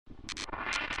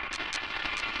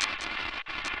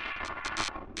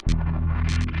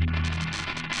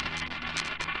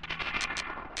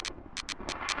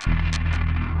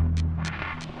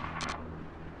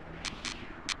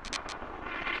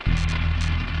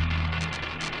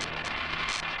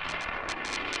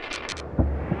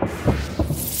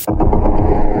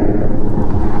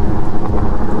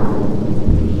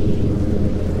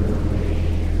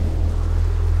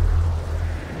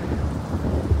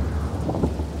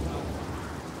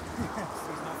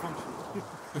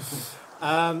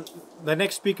Um, the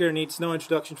next speaker needs no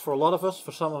introduction for a lot of us,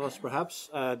 for some of us perhaps.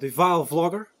 The vile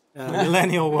vlogger,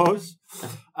 Millennial Woes,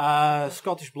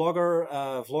 Scottish blogger,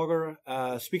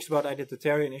 vlogger, speaks about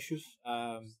identitarian issues.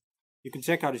 You can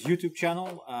check out his YouTube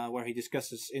channel where he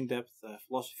discusses in-depth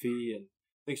philosophy and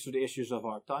thinks to the issues of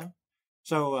our time.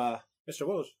 So, Mr.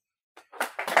 Woes.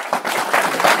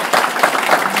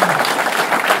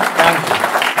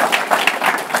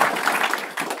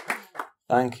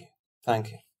 Thank you.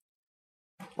 Thank you.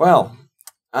 Well,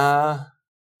 I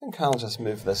think I'll just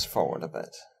move this forward a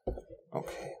bit.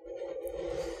 Okay.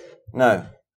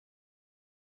 Now,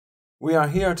 we are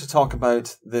here to talk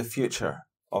about the future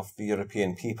of the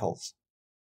European peoples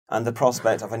and the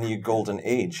prospect of a new golden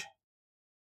age.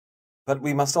 But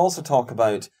we must also talk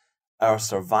about our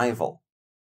survival,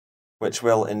 which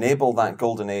will enable that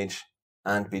golden age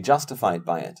and be justified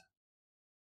by it.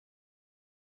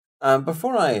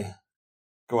 Before I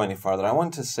go any further, I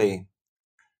want to say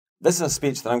this is a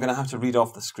speech that I'm going to have to read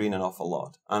off the screen an awful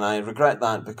lot. And I regret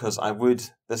that because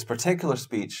this particular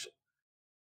speech,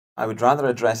 I would rather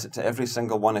address it to every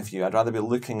single one of you. I'd rather be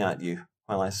looking at you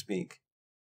while I speak.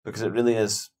 Because it really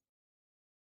is,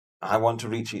 I want to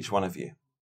reach each one of you.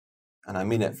 And I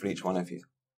mean it for each one of you.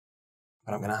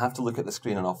 But I'm going to have to look at the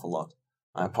screen an awful lot.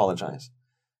 I apologize.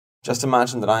 Just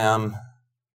imagine that I am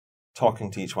talking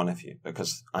to each one of you,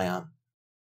 because I am.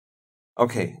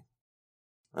 Okay,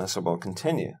 so we'll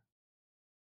continue.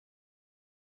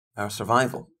 Our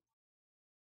survival.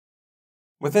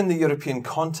 Within the European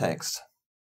context,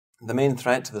 the main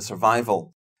threat to the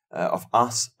survival of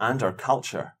us and our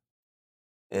culture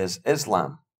is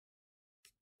Islam.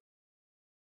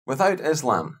 Without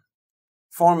Islam,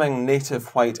 forming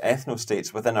native white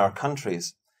ethno-states within our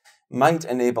countries might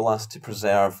enable us to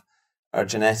preserve our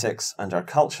genetics and our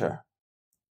culture.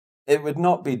 It would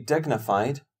not be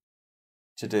dignified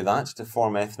to do that, to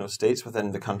form ethno-states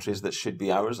within the countries that should be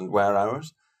ours and were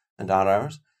ours and are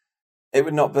ours. It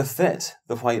would not befit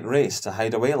the white race to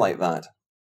hide away like that.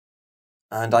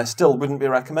 And I still wouldn't be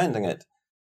recommending it,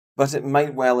 but it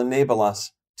might well enable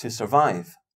us to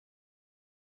survive,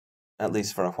 at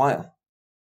least for a while.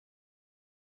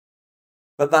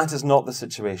 But that is not the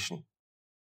situation,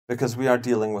 because we are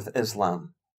dealing with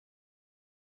Islam.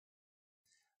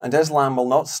 And Islam will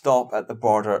not stop at the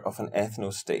border of an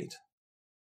ethno-state.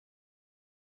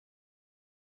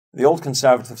 The old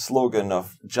conservative slogan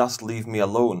of "just leave me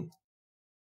alone,"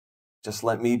 just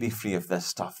let me be free of this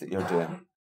stuff that you're doing,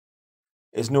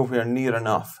 is nowhere near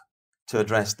enough to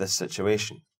address this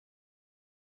situation.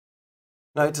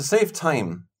 Now, to save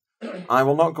time, I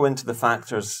will not go into the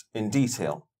factors in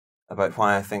detail about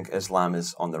why I think Islam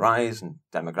is on the rise and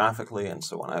demographically and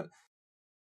so on.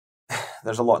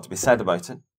 There's a lot to be said about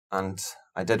it, and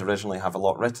I did originally have a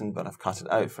lot written, but I've cut it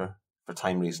out for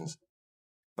time reasons.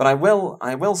 But I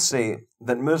will say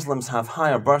that Muslims have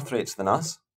higher birth rates than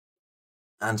us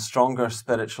and stronger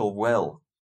spiritual will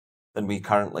than we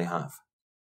currently have.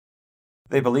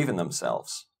 They believe in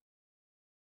themselves.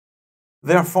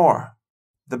 Therefore,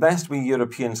 the best we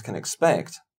Europeans can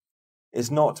expect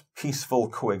is not peaceful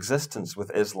coexistence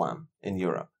with Islam in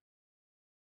Europe,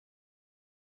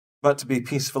 but to be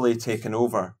peacefully taken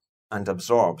over and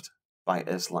absorbed by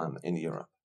Islam in Europe.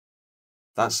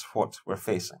 That's what we're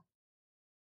facing.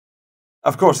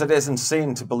 Of course, it is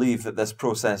insane to believe that this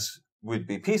process would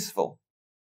be peaceful,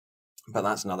 but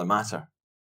that's another matter.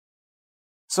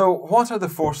 So, what are the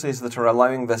forces that are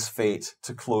allowing this fate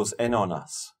to close in on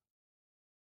us?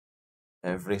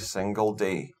 Every single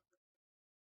day.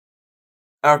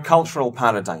 Our cultural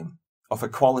paradigm of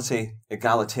equality,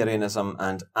 egalitarianism,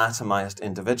 and atomized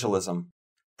individualism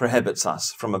prohibits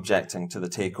us from objecting to the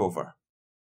takeover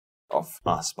of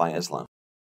us by Islam.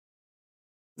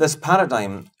 This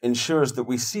paradigm ensures that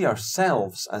we see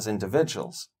ourselves as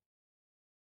individuals,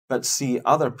 but see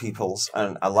other peoples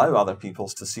and allow other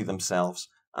peoples to see themselves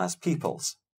as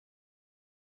peoples.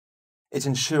 It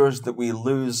ensures that we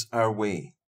lose our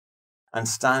way and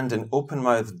stand in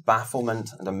open-mouthed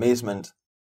bafflement and amazement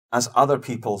as other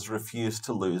peoples refuse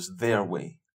to lose their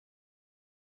way.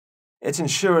 It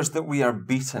ensures that we are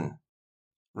beaten,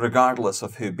 regardless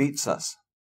of who beats us.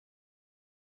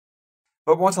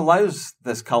 But what allows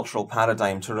this cultural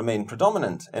paradigm to remain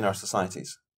predominant in our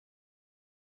societies?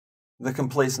 The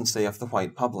complacency of the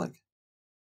white public.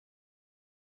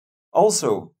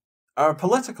 Also, our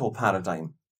political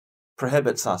paradigm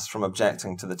prohibits us from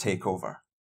objecting to the takeover.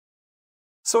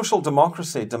 Social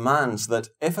democracy demands that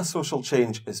if a social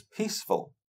change is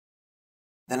peaceful,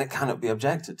 then it cannot be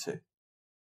objected to.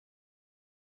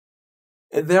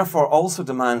 It therefore also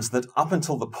demands that up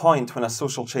until the point when a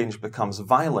social change becomes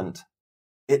violent,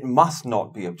 it must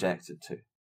not be objected to.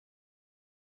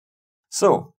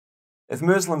 So, if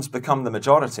Muslims become the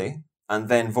majority and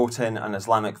then vote in an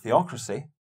Islamic theocracy,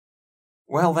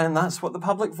 well then that's what the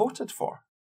public voted for.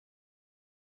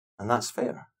 And that's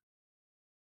fair.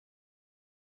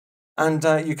 And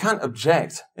you can't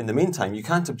object, in the meantime, you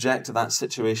can't object to that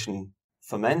situation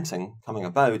fomenting, coming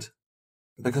about,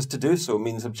 because to do so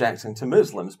means objecting to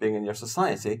Muslims being in your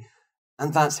society,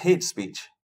 and that's hate speech.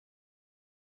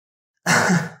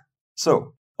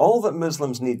 So, all that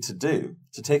Muslims need to do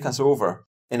to take us over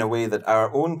in a way that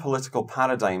our own political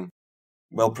paradigm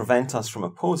will prevent us from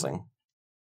opposing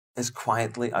is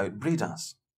quietly outbreed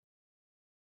us.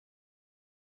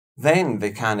 Then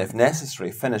they can, if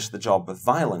necessary, finish the job with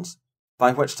violence,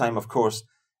 by which time, of course,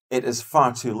 it is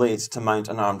far too late to mount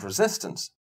an armed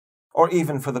resistance, or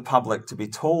even for the public to be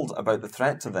told about the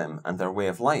threat to them and their way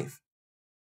of life.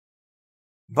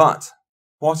 But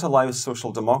what allows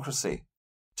social democracy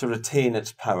to retain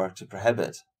its power to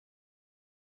prohibit?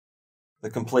 The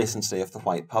complacency of the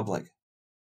white public.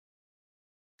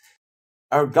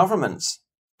 Our governments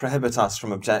prohibit us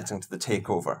from objecting to the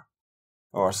takeover,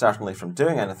 or certainly from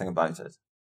doing anything about it,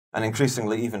 and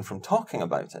increasingly even from talking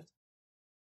about it.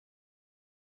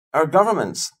 Our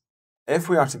governments, if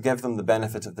we are to give them the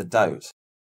benefit of the doubt,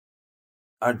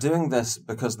 are doing this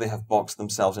because they have boxed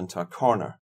themselves into a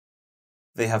corner.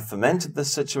 They have fomented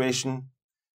this situation,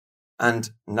 and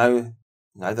now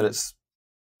that it's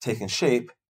taken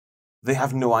shape, they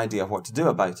have no idea what to do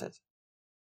about it.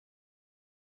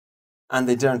 And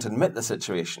they daren't admit the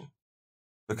situation,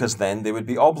 because then they would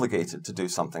be obligated to do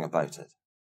something about it.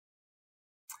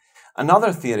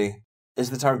 Another theory is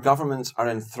that our governments are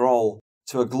in thrall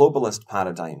to a globalist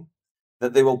paradigm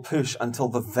that they will push until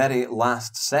the very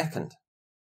last second.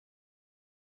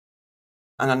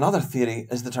 And another theory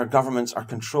is that our governments are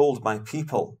controlled by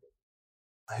people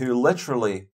who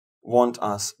literally want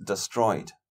us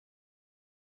destroyed.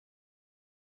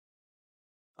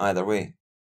 Either way,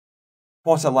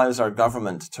 what allows our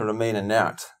government to remain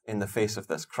inert in the face of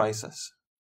this crisis?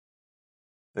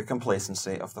 The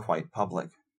complacency of the white public.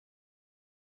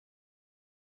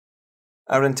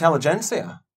 Our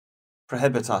intelligentsia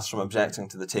prohibit us from objecting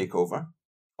to the takeover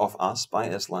of us by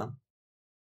Islam.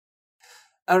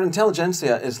 Our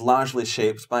intelligentsia is largely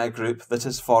shaped by a group that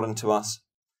is foreign to us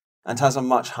and has a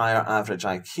much higher average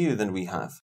IQ than we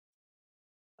have.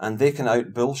 And they can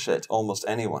out-bullshit almost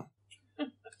anyone.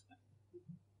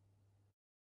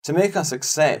 To make us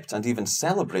accept and even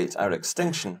celebrate our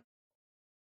extinction,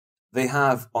 they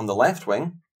have, on the left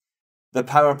wing, the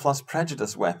power plus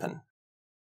prejudice weapon,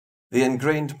 the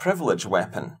ingrained privilege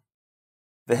weapon,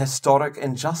 the historic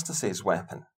injustices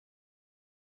weapon,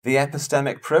 the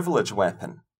epistemic privilege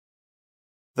weapon,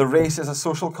 the race is a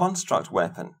social construct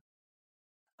weapon,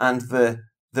 and the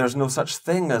there's no such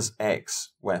thing as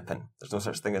X weapon. There's no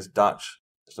such thing as Dutch.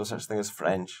 There's no such thing as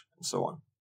French, and so on.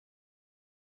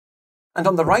 And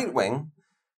on the right wing,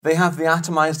 they have the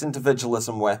atomized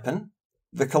individualism weapon,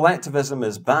 the collectivism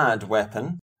is bad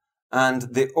weapon, and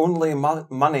the only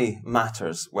money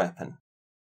matters weapon.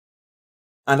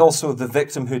 And also the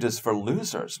victimhood is for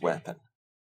losers weapon.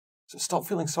 So stop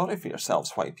feeling sorry for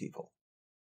yourselves, white people.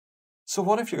 So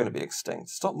what if you're going to be extinct?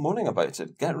 Stop moaning about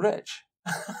it. Get rich.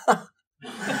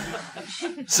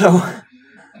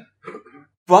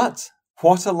 But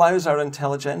what allows our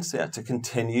intelligentsia to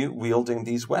continue wielding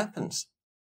these weapons?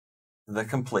 The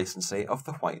complacency of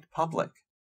the white public.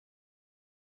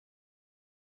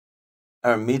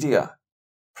 Our media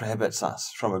prohibits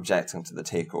us from objecting to the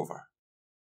takeover.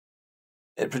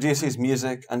 It produces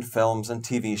music and films and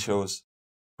TV shows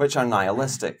which are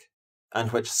nihilistic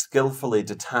and which skillfully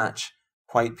detach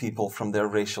white people from their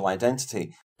racial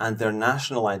identity and their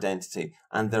national identity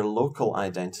and their local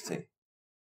identity.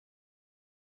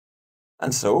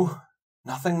 And so,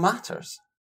 nothing matters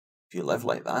if you live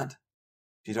like that,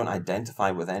 if you don't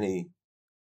identify with any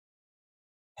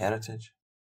heritage,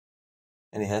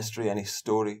 any history, any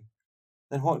story,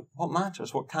 then what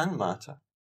matters? What can matter?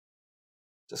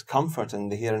 Just comfort in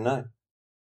the here and now.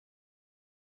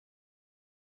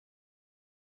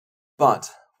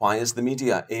 But why is the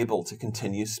media able to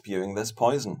continue spewing this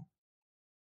poison?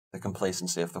 The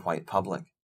complacency of the white public.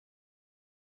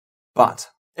 But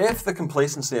if the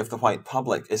complacency of the white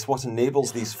public is what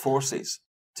enables these forces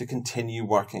to continue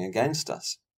working against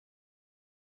us,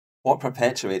 what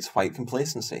perpetuates white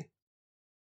complacency?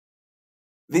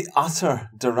 The utter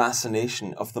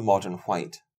deracination of the modern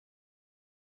white.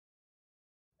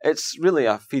 It's really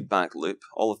a feedback loop.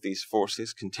 All of these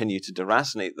forces continue to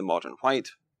deracinate the modern white,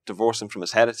 divorce him from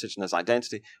his heritage and his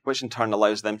identity, which in turn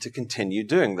allows them to continue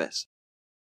doing this.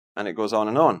 And it goes on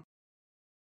and on.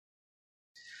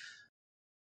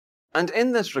 And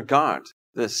in this regard,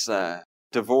 this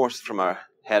divorce from our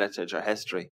heritage, our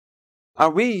history. Are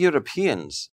we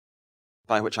Europeans,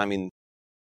 by which I mean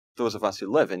those of us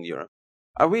who live in Europe,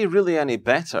 are we really any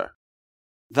better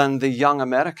than the young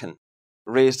American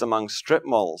raised among strip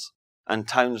malls and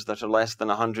towns that are less than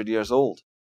 100 years old?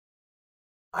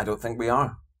 I don't think we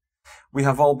are. We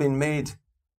have all been made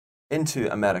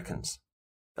into Americans,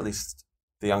 at least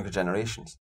the younger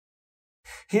generations.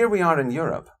 Here we are in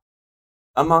Europe,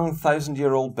 among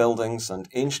 1,000-year-old buildings and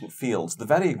ancient fields, the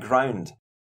very ground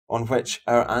on which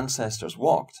our ancestors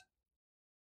walked.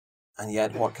 And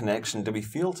yet, what connection do we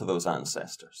feel to those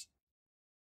ancestors?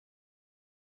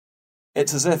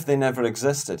 It's as if they never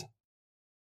existed.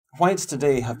 Whites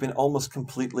today have been almost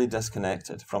completely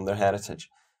disconnected from their heritage,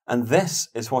 and this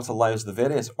is what allows the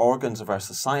various organs of our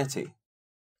society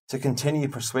to continue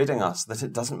persuading us that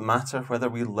it doesn't matter whether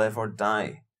we live or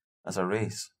die as a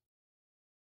race.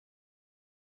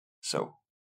 So,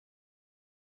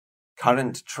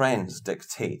 current trends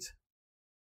dictate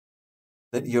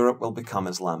that Europe will become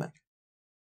Islamic,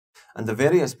 and the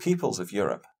various peoples of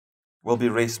Europe will be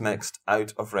race mixed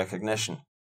out of recognition.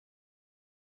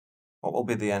 What will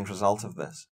be the end result of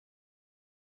this?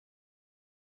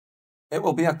 It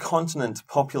will be a continent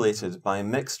populated by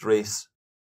mixed race,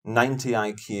 90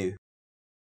 IQ,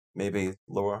 maybe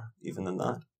lower even than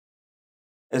that,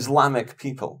 Islamic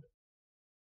people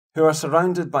who are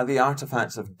surrounded by the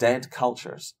artifacts of dead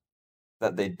cultures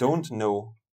that they don't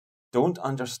know, don't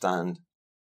understand,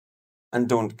 and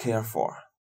don't care for.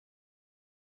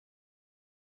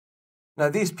 Now,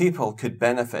 these people could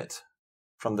benefit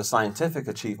from the scientific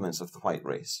achievements of the white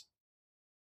race,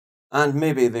 and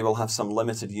maybe they will have some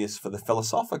limited use for the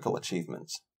philosophical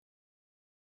achievements.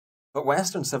 But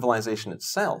Western civilization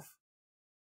itself,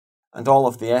 and all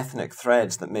of the ethnic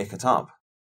threads that make it up,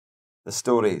 the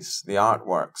stories, the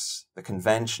artworks, the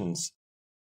conventions,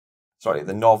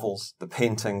 the novels, the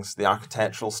paintings, the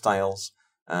architectural styles,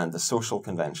 and the social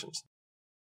conventions,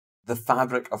 the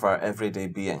fabric of our everyday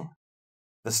being,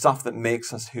 the stuff that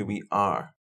makes us who we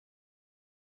are.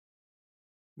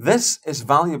 This is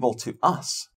valuable to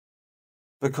us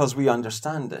because we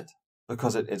understand it,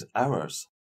 because it is ours,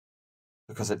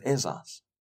 because it is us.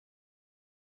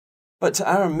 But to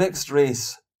our mixed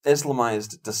race,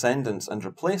 Islamized descendants and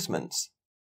replacements,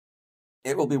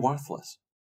 it will be worthless.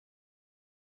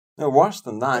 No, worse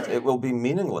than that, it will be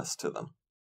meaningless to them.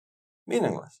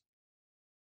 Meaningless.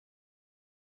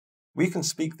 We can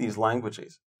speak these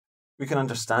languages. We can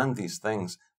understand these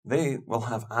things. They will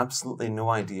have absolutely no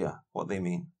idea what they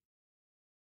mean.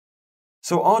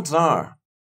 So odds are,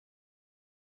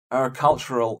 our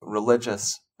cultural,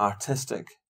 religious, artistic,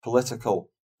 political,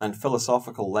 and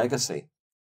philosophical legacy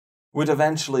would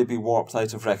eventually be warped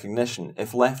out of recognition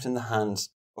if left in the hands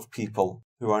of people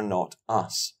who are not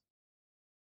us.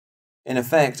 In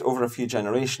effect, over a few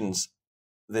generations,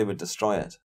 they would destroy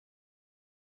it.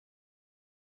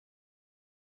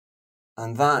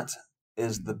 And that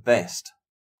is the best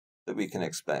that we can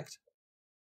expect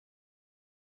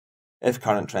if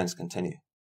current trends continue.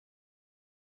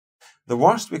 The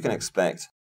worst we can expect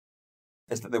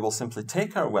is that they will simply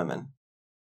take our women,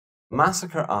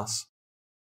 massacre us,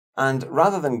 and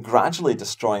rather than gradually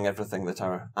destroying everything that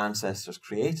our ancestors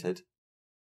created,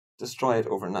 destroy it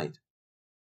overnight.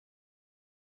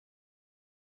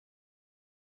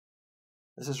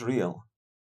 This is real.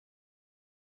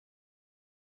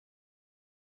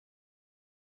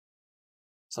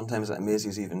 Sometimes it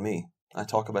amazes even me. I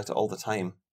talk about it all the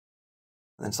time.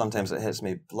 And then sometimes it hits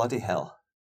me, bloody hell.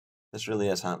 This really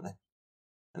is happening.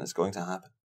 And it's going to happen.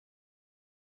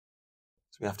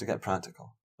 So we have to get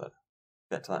practical. But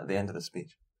get to that at the end of the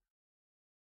speech.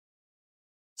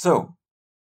 So,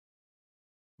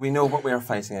 we know what we are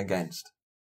fighting against.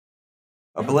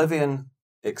 Oblivion,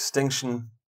 extinction,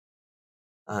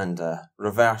 and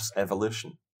reverse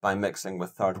evolution by mixing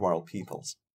with third world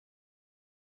peoples.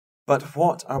 But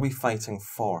what are we fighting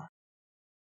for?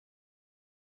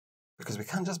 Because we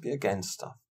can't just be against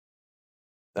stuff.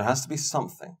 There has to be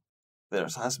something. There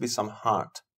has to be some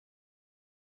heart.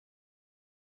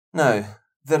 Now,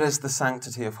 there is the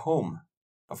sanctity of home,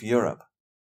 of Europe.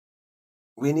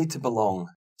 We need to belong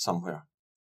somewhere.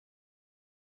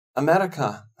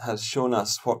 America has shown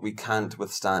us what we can't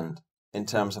withstand in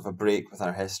terms of a break with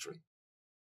our history,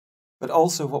 but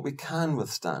also what we can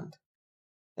withstand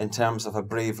in terms of a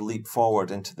brave leap forward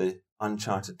into the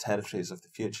uncharted territories of the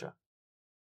future.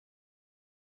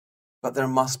 But there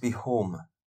must be home.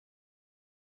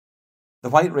 The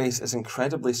white race is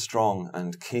incredibly strong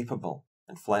and capable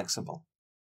and flexible,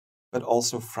 but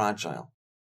also fragile.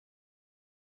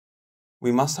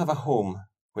 We must have a home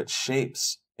which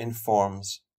shapes,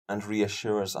 informs, and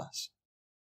reassures us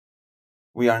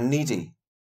We are needy,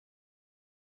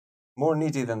 more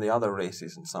needy than the other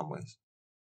races in some ways,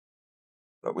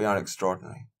 but we are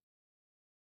extraordinary.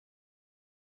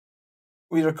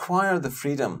 We require the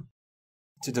freedom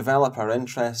to develop our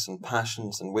interests and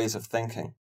passions and ways of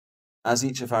thinking, as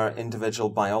each of our individual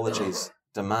biologies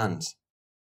demands.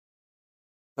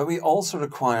 But we also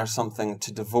require something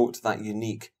to devote that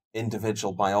unique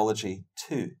individual biology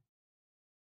to.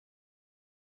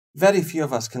 Very few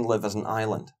of us can live as an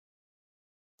island,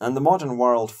 and the modern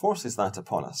world forces that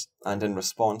upon us, and in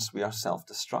response we are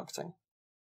self-destructing.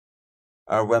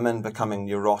 Our women becoming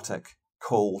neurotic,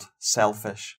 cold,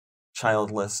 selfish,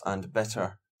 childless and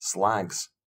bitter slags.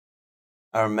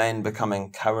 Our men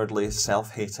becoming cowardly,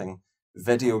 self-hating,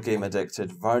 video game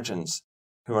addicted virgins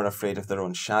who are afraid of their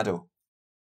own shadow.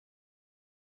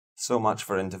 So much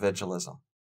for individualism.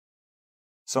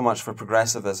 So much for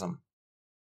progressivism.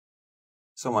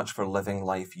 So much for living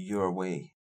life your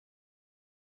way.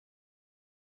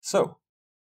 So,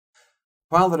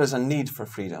 while there is a need for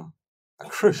freedom, a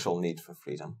crucial need for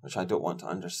freedom, which I don't want to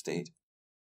understate,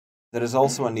 there is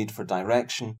also a need for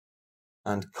direction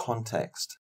and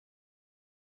context.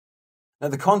 Now,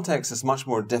 the context is much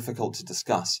more difficult to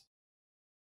discuss.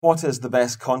 What is the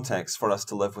best context for us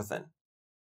to live within?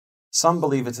 Some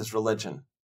believe it is religion,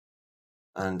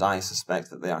 and I suspect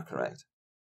that they are correct.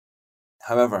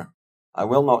 However, I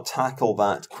will not tackle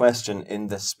that question in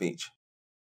this speech.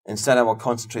 Instead, I will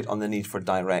concentrate on the need for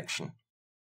direction.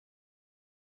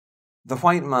 The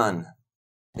white man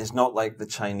is not like the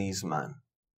Chinese man,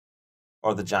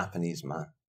 or the Japanese man,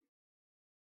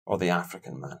 or the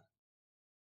African man.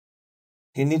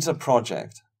 He needs a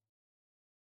project.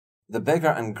 The bigger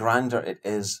and grander it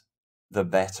is, the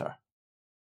better.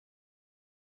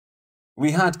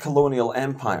 We had colonial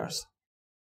empires,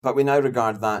 but we now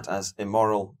regard that as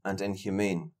immoral and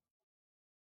inhumane.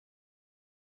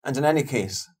 And in any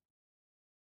case,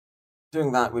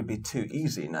 doing that would be too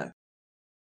easy now.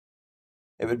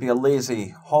 It would be a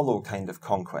lazy, hollow kind of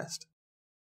conquest.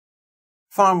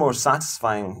 Far more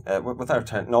satisfying with our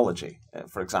technology.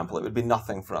 For example, it would be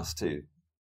nothing for us to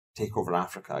take over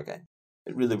Africa again.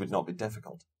 It really would not be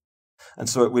difficult. And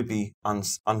so it would be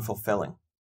unfulfilling.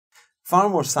 Far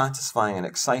more satisfying and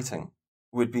exciting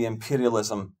would be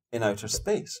imperialism in outer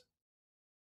space.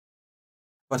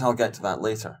 But I'll get to that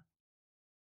later.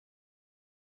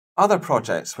 Other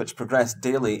projects which progress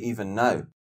daily even now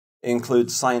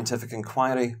include scientific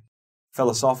inquiry,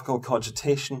 philosophical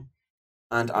cogitation,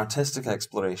 and artistic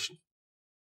exploration.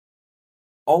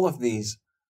 All of these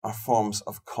are forms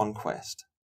of conquest.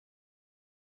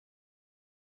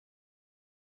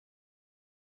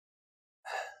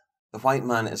 The white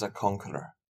man is a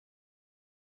conqueror,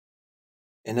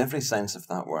 in every sense of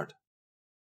that word.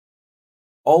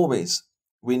 Always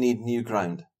we need new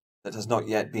ground that has not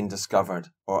yet been discovered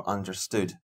or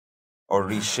understood or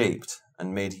reshaped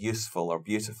and made useful or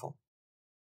beautiful.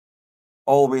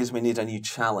 Always we need a new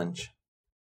challenge,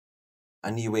 a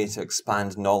new way to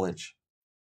expand knowledge,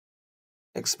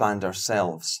 expand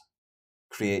ourselves,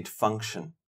 create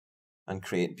function, and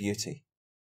create beauty.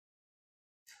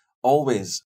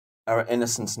 Always our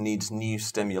innocence needs new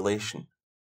stimulation,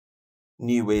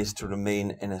 new ways to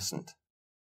remain innocent,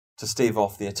 to stave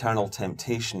off the eternal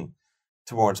temptation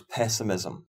towards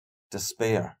pessimism,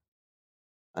 despair,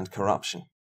 and corruption.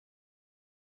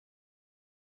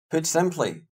 Put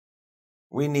simply,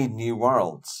 we need new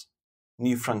worlds,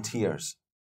 new frontiers,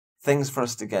 things for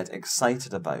us to get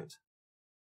excited about,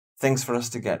 things for us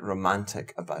to get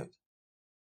romantic about.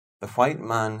 The white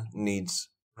man needs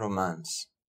romance.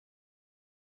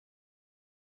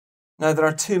 Now, there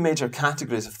are two major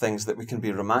categories of things that we can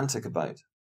be romantic about.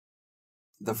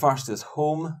 The first is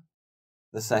home,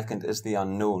 the second is the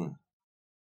unknown.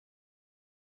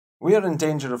 We are in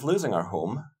danger of losing our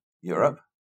home, Europe,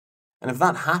 and if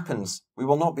that happens, we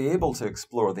will not be able to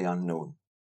explore the unknown.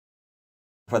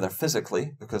 Whether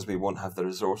physically, because we won't have the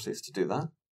resources to do that,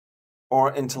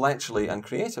 or intellectually and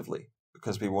creatively,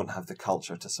 because we won't have the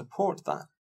culture to support that.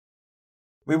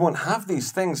 We won't have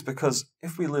these things because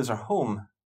if we lose our home,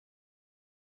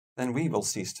 then we will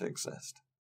cease to exist.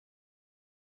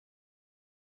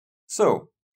 So,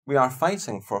 we are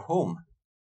fighting for home,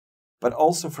 but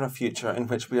also for a future in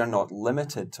which we are not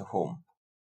limited to home,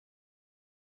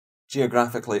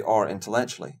 geographically or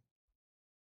intellectually.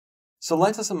 So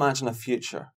let us imagine a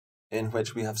future in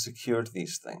which we have secured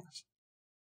these things,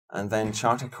 and then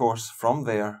chart a course from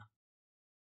there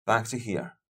back to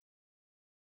here,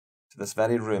 to this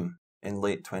very room in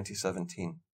late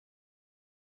 2017.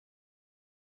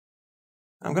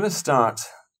 I'm going to start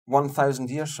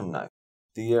 1,000 years from now,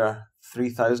 the year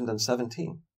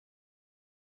 3017.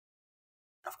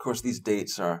 Of course, these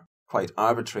dates are quite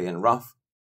arbitrary and rough,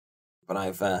 but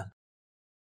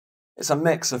it's a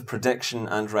mix of prediction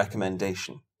and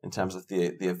recommendation in terms of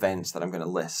the events that I'm going to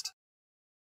list,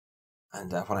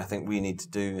 and what I think we need to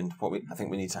do and what I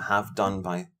think we need to have done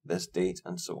by this date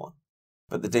and so on.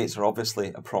 But the dates are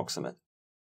obviously approximate.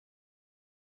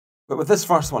 But with this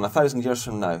first one, 1,000 years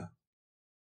from now,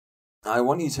 I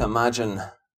want you to imagine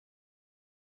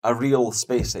a real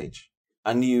space age,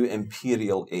 a new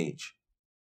imperial age.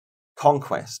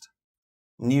 Conquest,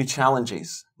 new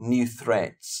challenges, new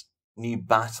threats, new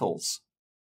battles,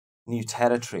 new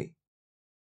territory,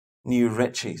 new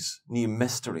riches, new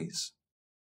mysteries,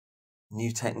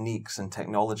 new techniques and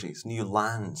technologies, new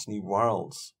lands, new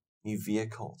worlds, new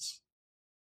vehicles.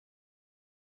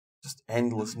 Just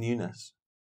endless newness.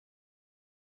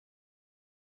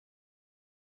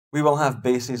 We will have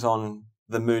bases on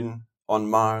the moon, on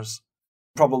Mars,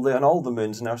 probably on all the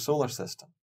moons in our solar system,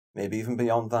 maybe even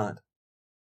beyond that.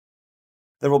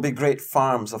 There will be great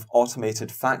farms of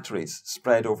automated factories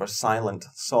spread over silent,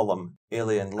 solemn,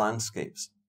 alien landscapes.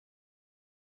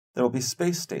 There will be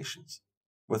space stations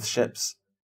with ships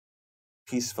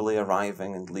peacefully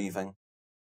arriving and leaving,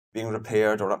 being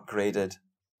repaired or upgraded,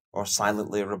 or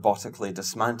silently robotically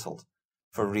dismantled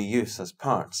for reuse as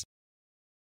parts.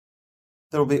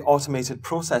 There will be automated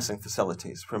processing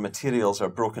facilities where materials are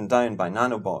broken down by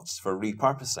nanobots for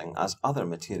repurposing as other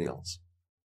materials.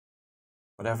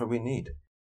 Whatever we need.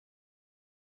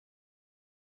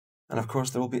 And of course,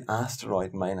 there will be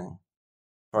asteroid mining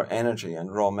for energy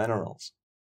and raw minerals.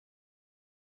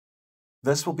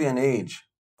 This will be an age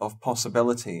of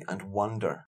possibility and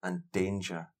wonder and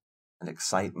danger and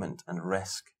excitement and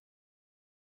risk.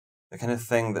 The kind of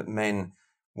thing that men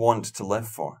want to live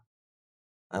for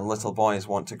and little boys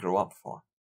want to grow up for.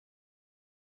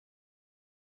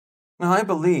 Now, I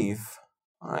believe,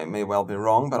 I may well be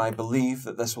wrong, but I believe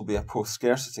that this will be a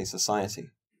post-scarcity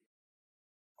society.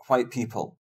 White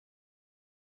people,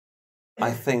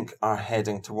 I think, are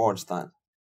heading towards that,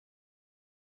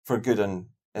 for good and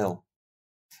ill.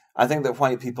 I think that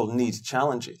white people need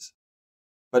challenges,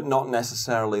 but not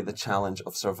necessarily the challenge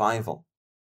of survival.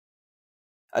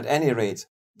 At any rate,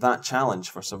 that challenge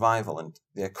for survival and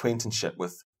the acquaintanceship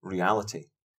with reality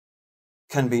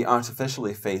can be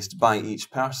artificially faced by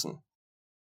each person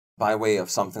by way of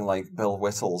something like Bill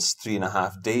Whittle's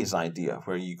 3.5 days idea,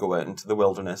 where you go out into the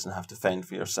wilderness and have to fend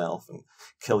for yourself and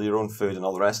kill your own food and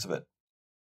all the rest of it.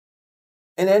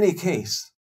 In any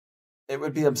case, it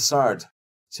would be absurd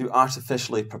to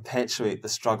artificially perpetuate the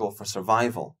struggle for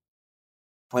survival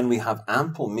when we have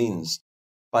ample means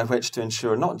by which to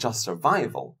ensure not just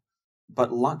survival,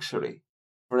 but luxury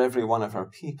for every one of our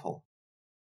people.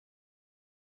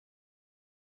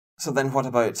 So then what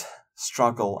about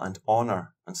struggle and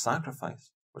honour and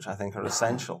sacrifice, which I think are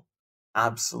essential,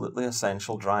 absolutely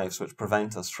essential drives which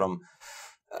prevent us from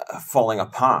falling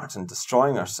apart and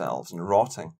destroying ourselves and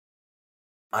rotting?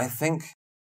 I think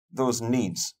those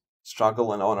needs,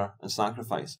 struggle and honour and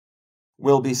sacrifice,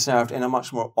 will be served in a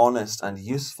much more honest and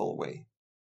useful way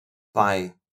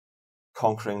by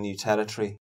conquering new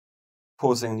territory,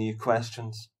 posing new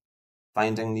questions,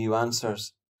 finding new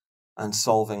answers, and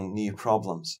solving new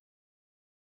problems.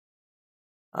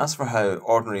 As for how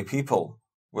ordinary people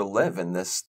will live in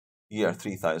this year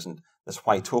 3000, this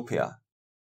whiteopia,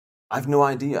 I've no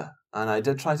idea. And I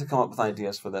did try to come up with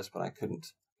ideas for this, but I couldn't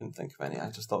think of any. I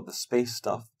just thought the space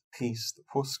stuff, peace, the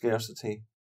post-scarcity,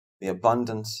 the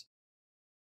abundance,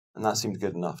 and that seemed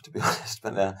good enough, to be honest.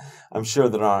 But I'm sure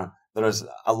there is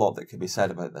a lot that could be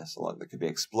said about this, a lot that could be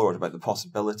explored about the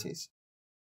possibilities.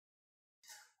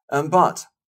 But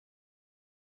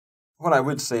what I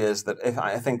would say is that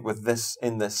I think with this,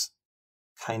 in this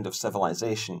kind of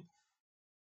civilization,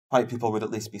 white people would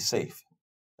at least be safe,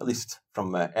 at least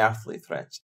from earthly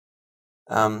threats.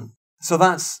 So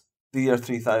that's the year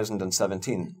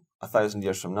 3017, 1,000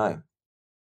 years from now.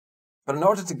 But in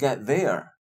order to get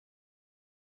there,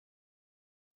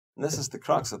 and this is the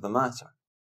crux of the matter,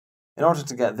 in order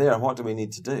to get there, what do we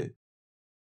need to do?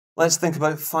 Let's think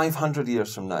about 500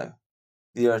 years from now,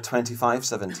 the year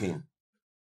 2517.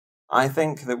 I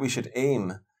think that we should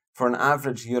aim for an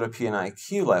average European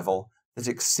IQ level that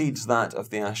exceeds that of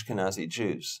the Ashkenazi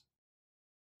Jews,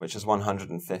 which is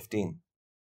 115.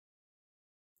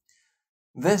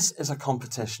 This is a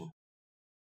competition.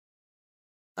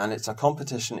 And it's a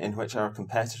competition in which our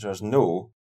competitors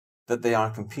know that they are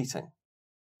competing.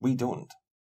 We don't.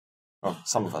 Or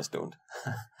some of us don't.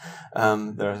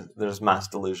 There's mass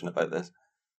delusion about this.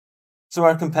 So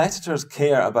our competitors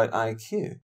care about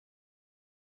IQ.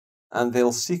 And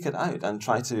they'll seek it out and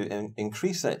try to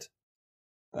increase it,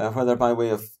 whether by way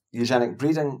of eugenic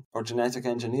breeding or genetic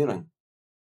engineering.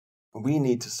 We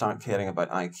need to start caring about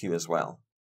IQ as well.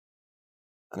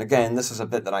 And again, this is a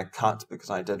bit that I cut because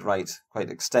I did write quite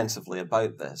extensively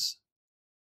about this.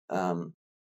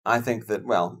 I think that,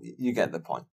 well, you get the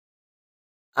point.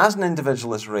 As an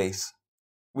individualist race,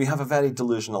 we have a very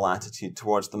delusional attitude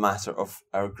towards the matter of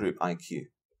our group IQ.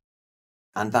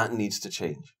 And that needs to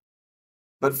change.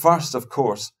 But first, of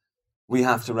course, we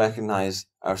have to recognize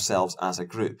ourselves as a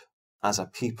group, as a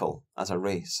people, as a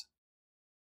race.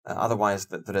 Otherwise,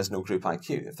 there is no group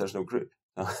IQ if there's no group.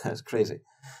 That's crazy.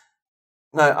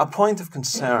 Now, a point of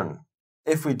concern,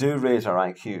 if we do raise our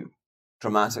IQ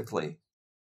dramatically,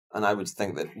 and I would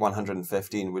think that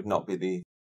 115 would not be the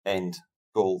end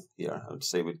goal here. I would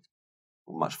say we'd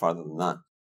go much farther than that.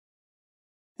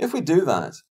 If we do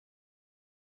that,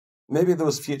 maybe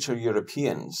those future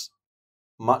Europeans,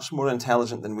 much more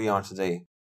intelligent than we are today,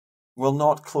 will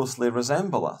not closely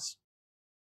resemble us.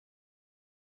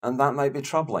 And that might be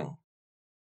troubling.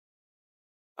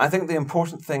 I think the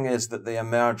important thing is that they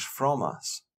emerge from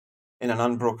us in an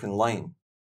unbroken line,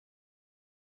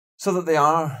 so that they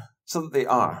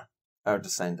are our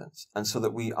descendants, and so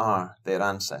that we are their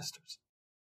ancestors.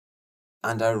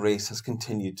 And our race has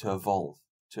continued to evolve,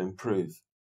 to improve.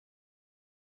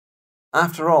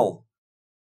 After all,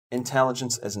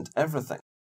 intelligence isn't everything.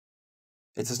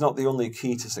 It is not the only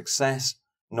key to success,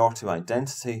 nor to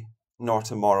identity, nor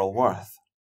to moral worth.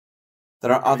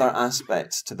 There are other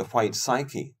aspects to the white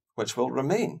psyche which will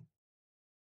remain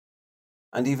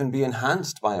and even be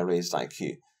enhanced by a raised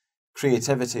IQ,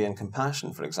 creativity and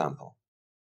compassion, for example.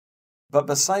 But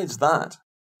besides that,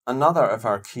 another of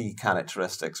our key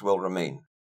characteristics will remain,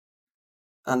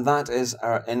 and that is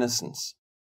our innocence.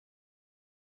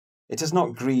 It is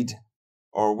not greed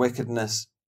or wickedness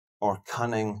or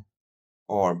cunning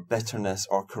or bitterness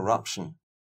or corruption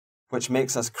which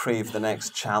makes us crave the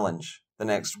next challenge, the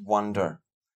next wonder,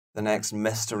 the next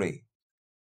mystery,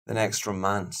 the next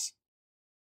romance.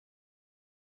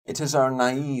 It is our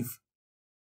naive,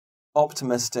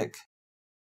 optimistic,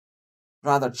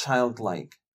 rather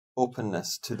childlike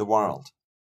openness to the world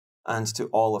and to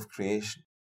all of creation.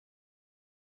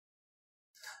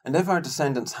 And if our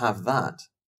descendants have that,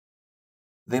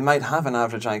 they might have an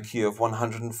average IQ of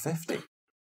 150,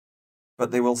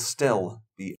 but they will still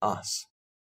be us.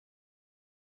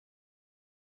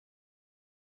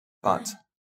 But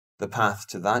the path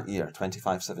to that year,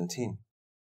 2517,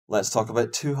 let's talk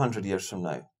about 200 years from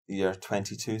now, the year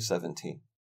 2217.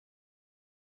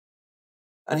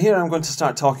 And here I'm going to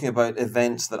start talking about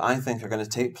events that I think are going to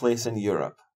take place in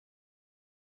Europe.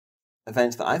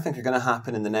 Events that I think are going to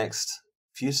happen in the next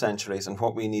few centuries and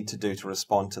what we need to do to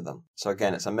respond to them. So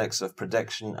again, it's a mix of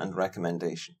prediction and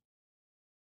recommendation.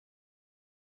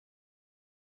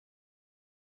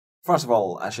 First of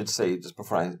all, I should say, just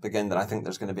before I begin, that I think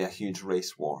there's going to be a huge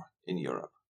race war in Europe.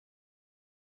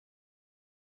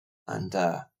 And,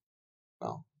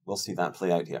 well, we'll see that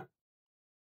play out here.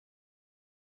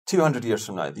 200 years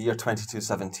from now, the year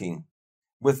 2217,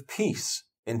 with peace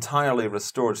entirely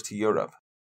restored to Europe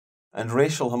and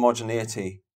racial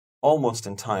homogeneity almost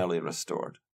entirely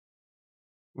restored,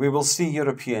 we will see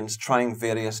Europeans trying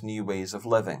various new ways of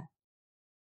living.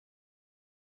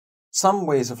 Some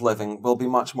ways of living will be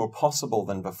much more possible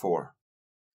than before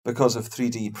because of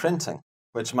 3D printing,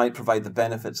 which might provide the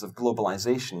benefits of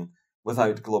globalization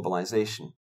without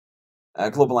globalization.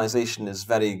 Globalization is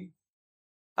very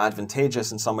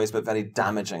advantageous in some ways, but very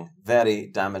damaging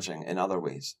in other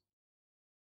ways.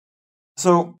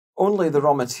 So only the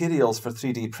raw materials for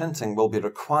 3D printing will be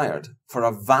required for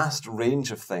a vast range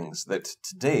of things that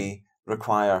today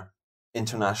require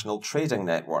international trading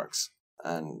networks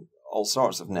and all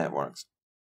sorts of networks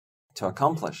to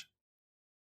accomplish.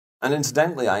 And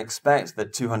incidentally, I expect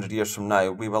that 200 years from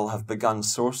now, we will have begun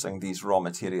sourcing these raw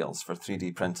materials for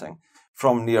 3D printing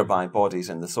from nearby bodies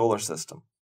in the solar system.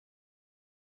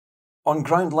 On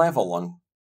ground level,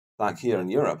 back here in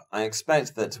Europe, I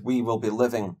expect that we will be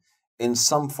living in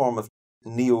some form of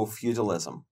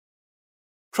neo-feudalism.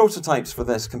 Prototypes for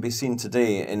this can be seen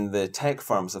today in the tech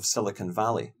firms of Silicon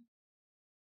Valley.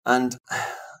 And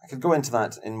I could go into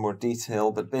that in more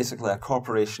detail, but basically a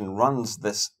corporation runs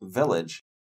this village,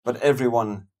 but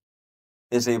everyone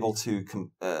is able to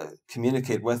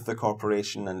communicate with the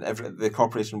corporation, and the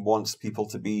corporation wants people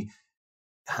to be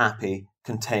happy,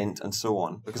 content, and so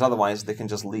on, because otherwise they can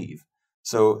just leave.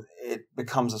 So it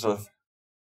becomes a sort of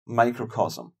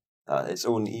microcosm, its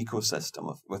own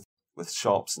ecosystem with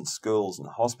shops and schools and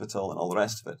hospital and all the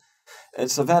rest of it.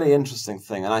 It's a very interesting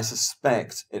thing, and I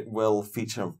suspect it will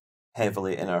feature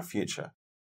heavily in our future.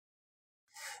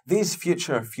 These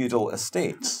future feudal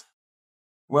estates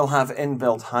will have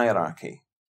inbuilt hierarchy,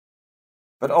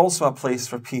 but also a place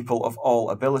for people of all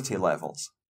ability levels,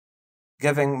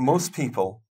 giving most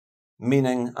people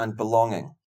meaning and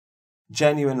belonging,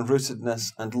 genuine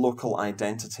rootedness and local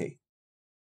identity,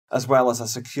 as well as a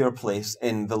secure place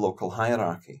in the local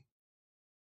hierarchy.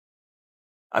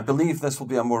 I believe this will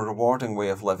be a more rewarding way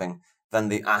of living than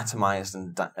the atomized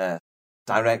and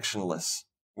directionless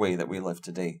way that we live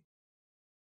today.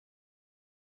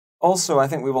 Also, I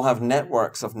think we will have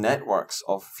networks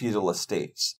of feudal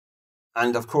estates.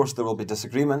 And of course, there will be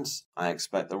disagreements. I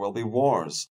expect there will be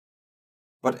wars.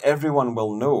 But everyone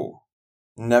will know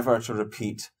never to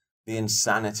repeat the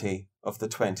insanity of the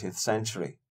 20th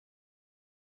century.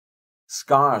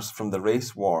 Scars from the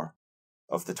race war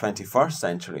of the 21st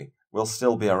century will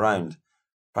still be around,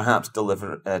 perhaps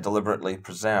deliberately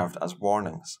preserved as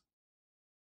warnings.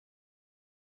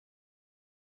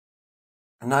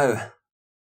 Now,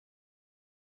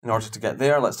 in order to get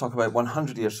there, let's talk about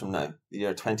 100 years from now, the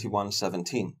year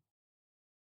 2117.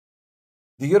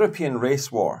 The European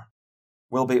race war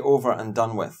will be over and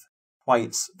done with,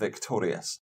 whites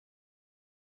victorious.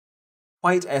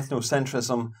 White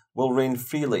ethnocentrism will reign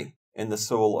freely in the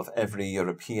soul of every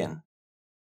European.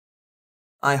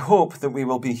 I hope that we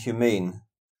will be humane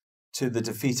to the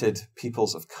defeated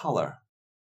peoples of colour,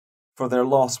 for their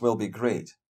loss will be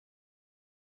great.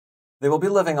 They will be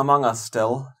living among us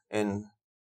still in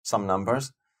some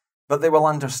numbers, but they will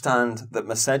understand that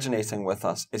miscegenating with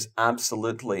us is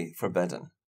absolutely forbidden.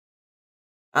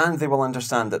 And they will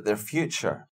understand that their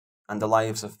future and the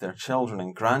lives of their children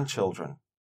and grandchildren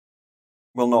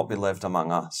will not be lived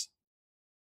among us.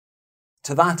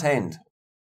 To that end,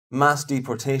 mass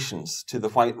deportations to the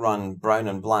white-run brown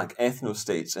and black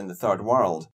ethno-states in the Third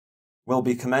World will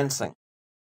be commencing.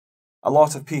 A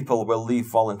lot of people will leave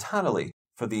voluntarily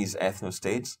for these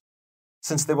ethno-states,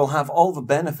 since they will have all the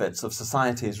benefits of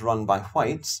societies run by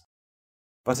whites,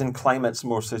 but in climates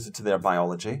more suited to their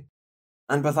biology,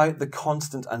 and without the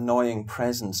constant annoying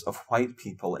presence of white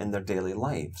people in their daily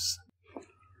lives.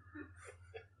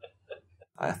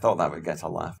 I thought that would get a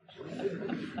laugh.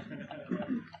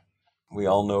 We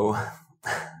all know.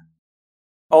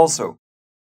 Also,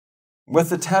 with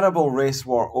the terrible race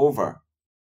war over,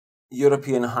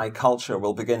 European high culture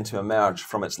will begin to emerge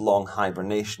from its long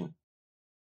hibernation.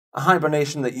 A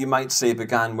hibernation that you might say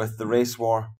began with the race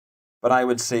war, but I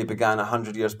would say began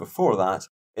 100 years before that,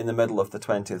 in the middle of the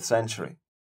 20th century.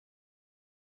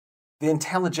 The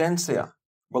intelligentsia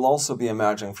will also be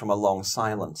emerging from a long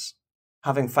silence,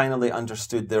 having finally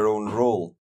understood their own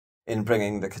role in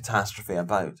bringing the catastrophe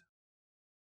about.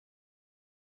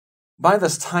 By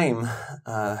this time,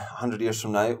 100 years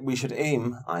from now, we should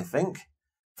aim, I think,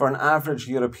 for an average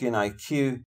European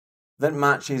IQ that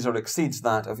matches or exceeds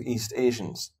that of East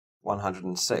Asians,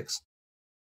 106.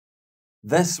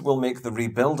 This will make the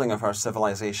rebuilding of our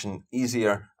civilization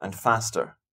easier and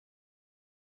faster.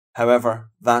 However,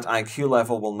 that IQ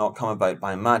level will not come about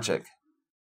by magic.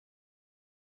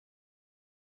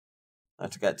 Now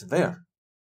to get to there,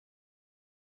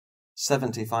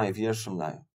 75 years from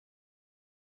now,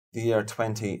 the year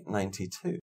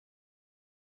 2092.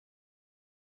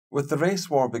 With the race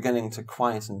war beginning to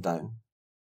quieten down,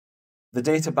 the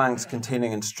databanks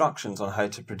containing instructions on how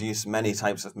to produce many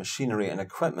types of machinery and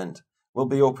equipment will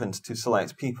be opened to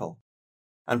select people,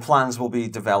 and plans will be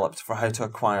developed for how to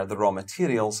acquire the raw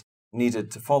materials needed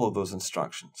to follow those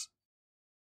instructions.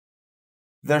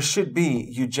 There should be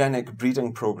eugenic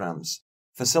breeding programs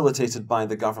facilitated by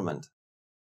the government,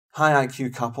 high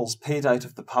IQ couples paid out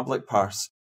of the public purse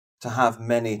to have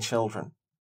many children.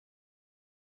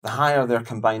 The higher their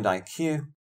combined IQ,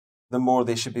 the more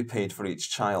they should be paid for each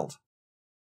child.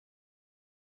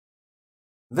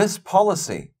 This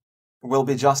policy will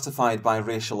be justified by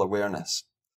racial awareness,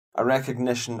 a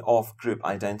recognition of group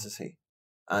identity,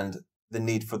 and the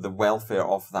need for the welfare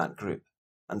of that group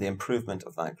and the improvement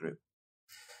of that group.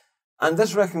 And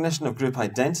this recognition of group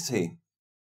identity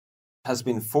has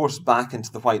been forced back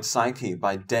into the white psyche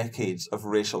by decades of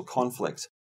racial conflict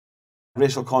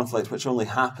which only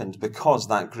happened because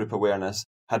that group awareness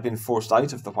had been forced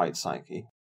out of the white psyche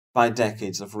by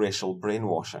decades of racial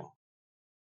brainwashing.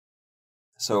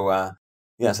 So,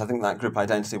 yes, I think that group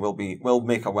identity will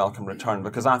make a welcome return,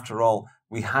 because after all,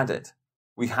 we had it.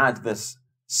 We had this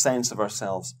sense of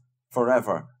ourselves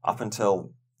forever up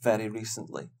until very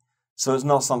recently. So it's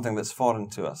not something that's foreign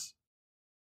to us.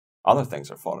 Other things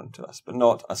are foreign to us, but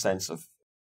not a sense of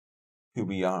who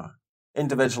we are.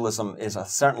 Individualism is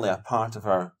certainly a part of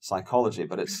our psychology,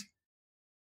 but it's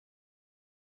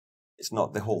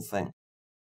not the whole thing.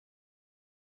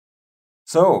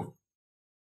 So,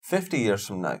 50 years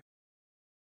from now,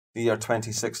 the year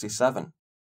 2067,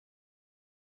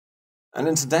 And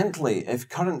incidentally, if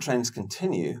current trends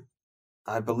continue,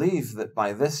 I believe that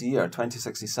by this year,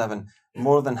 2067,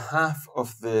 more than half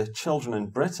of the children in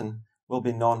Britain will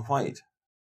be non-white.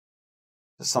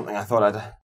 Just something I thought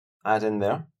I'd add in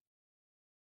there.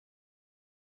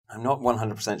 I'm not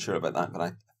 100% sure about that, but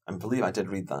I believe I did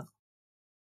read that.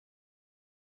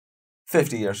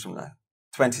 50 years from now,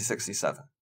 2067,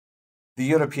 the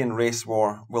European race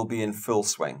war will be in full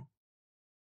swing.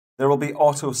 There will be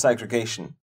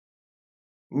auto-segregation.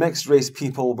 Mixed-race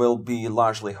people will be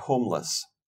largely homeless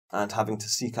and having to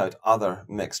seek out other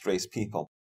mixed-race people,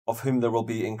 of whom there will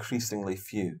be increasingly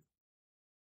few.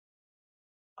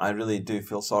 I really do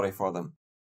feel sorry for them.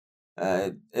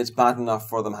 It's bad enough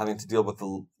for them having to deal with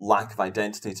the lack of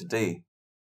identity today.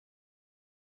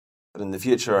 But in the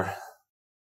future,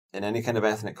 in any kind of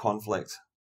ethnic conflict,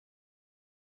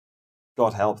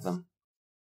 God help them.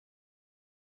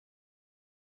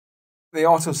 The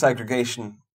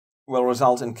auto-segregation will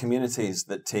result in communities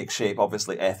that take shape,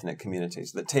 obviously ethnic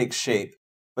communities, that take shape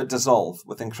but dissolve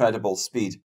with incredible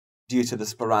speed due to the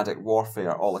sporadic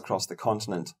warfare all across the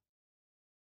continent.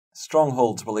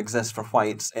 Strongholds will exist for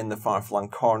whites in the far-flung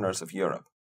corners of Europe.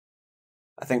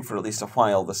 I think for at least a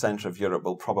while the centre of Europe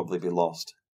will probably be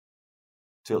lost,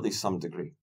 to at least some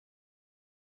degree.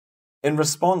 In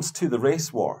response to the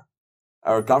race war,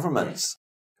 our governments,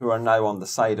 who are now on the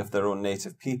side of their own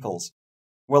native peoples,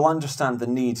 will understand the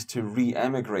need to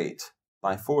re-emigrate,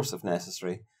 by force if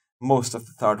necessary, most of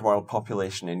the third world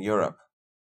population in Europe.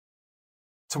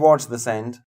 Towards this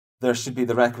end, there should be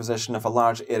the requisition of a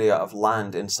large area of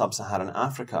land in sub-Saharan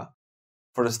Africa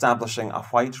for establishing a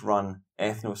white-run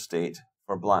ethno-state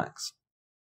for blacks.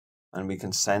 And we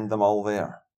can send them all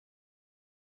there.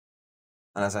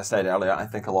 And as I said earlier, I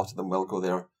think a lot of them will go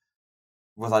there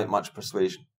without much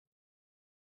persuasion.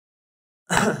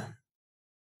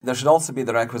 There should also be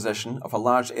the requisition of a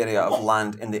large area of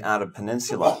land in the Arab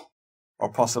Peninsula,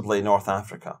 or possibly North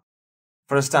Africa,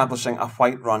 for establishing a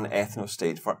white-run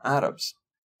ethno-state for Arabs.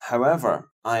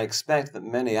 However, I expect that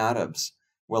many Arabs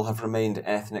will have remained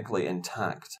ethnically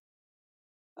intact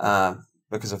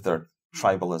because of their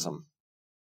tribalism,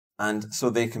 and so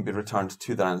they can be returned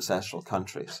to their ancestral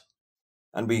countries,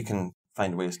 and we can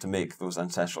find ways to make those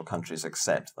ancestral countries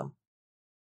accept them.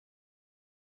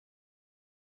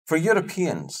 For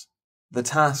Europeans, the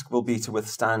task will be to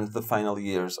withstand the final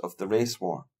years of the race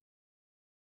war.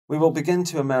 We will begin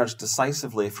to emerge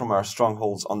decisively from our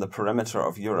strongholds on the perimeter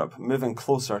of Europe, moving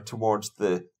closer towards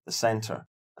the centre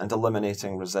and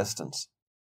eliminating resistance.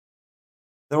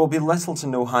 There will be little to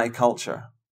no high culture,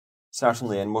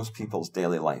 certainly in most people's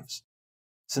daily lives,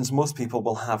 since most people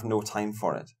will have no time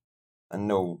for it and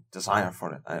no desire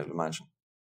for it, I would imagine.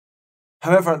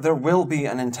 However, there will be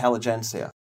an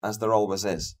intelligentsia, as there always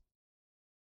is.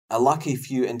 A lucky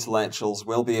few intellectuals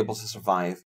will be able to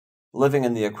survive, living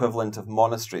in the equivalent of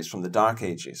monasteries from the Dark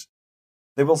Ages.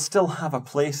 They will still have a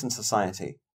place in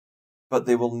society, but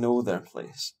they will know their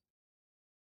place.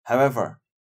 However,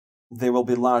 they will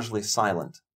be largely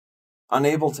silent,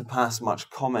 unable to pass much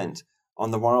comment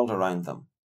on the world around them,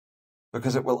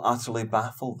 because it will utterly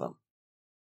baffle them.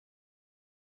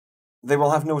 They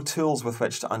will have no tools with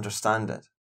which to understand it.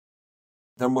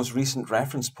 Their most recent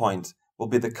reference point will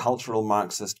be the cultural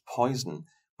Marxist poison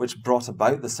which brought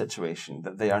about the situation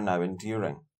that they are now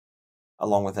enduring,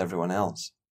 along with everyone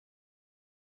else.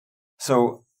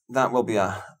 So that will be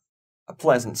a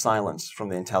pleasant silence from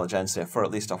the intelligentsia for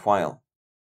at least a while.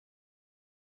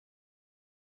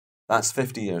 That's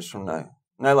 50 years from now.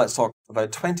 Now let's talk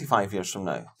about 25 years from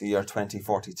now, the year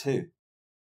 2042.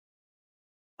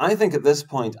 I think at this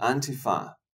point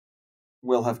Antifa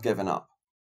will have given up,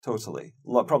 totally,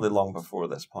 probably long before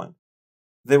this point.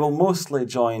 They will mostly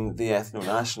join the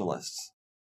ethno-nationalists,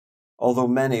 although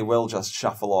many will just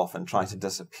shuffle off and try to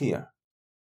disappear.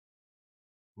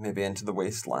 Maybe into the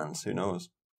wastelands, who knows.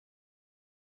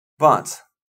 But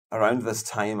around this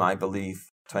time, I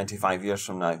believe, 25 years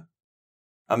from now,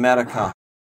 America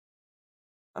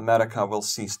will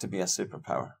cease to be a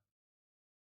superpower.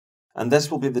 And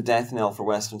this will be the death knell for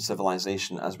Western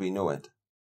civilization as we know it.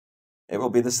 It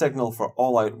will be the signal for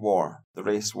all-out war, the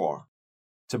race war,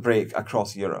 to break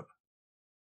across Europe,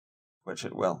 which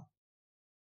it will.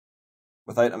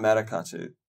 Without America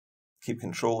to keep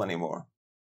control anymore,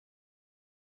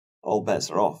 all bets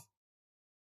are off.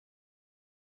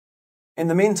 In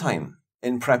the meantime,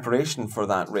 in preparation for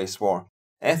that race war,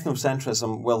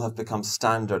 ethnocentrism will have become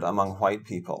standard among white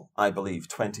people, I believe,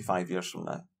 25 years from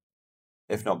now,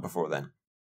 if not before then.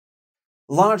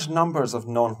 Large numbers of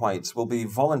non-whites will be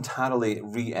voluntarily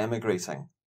re-emigrating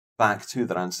back to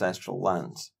their ancestral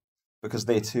lands, because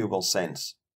they too will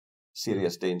sense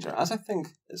serious danger, as I think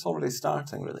it's already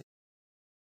starting, really.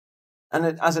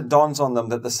 And as it dawns on them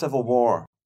that the civil war,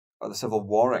 or the civil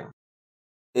warring,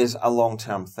 is a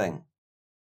long-term thing,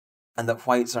 and that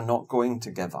whites are not going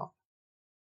to give up,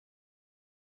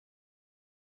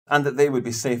 and that they would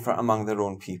be safer among their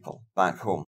own people back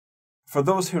home. For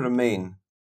those who remain,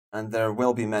 and there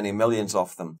will be many millions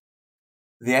of them,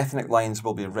 the ethnic lines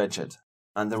will be rigid,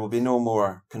 and there will be no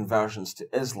more conversions to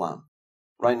Islam.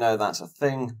 Right now, that's a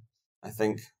thing. I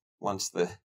think once the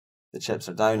chips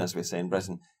are down, as we say in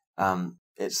Britain,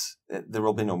 there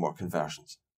will be no more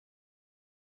conversions.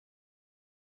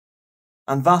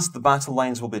 And thus the battle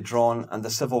lines will be drawn and the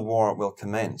civil war will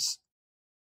commence.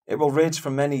 It will rage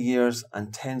for many years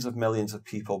and tens of millions of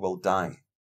people will die.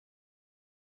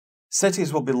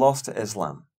 Cities will be lost to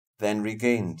Islam, then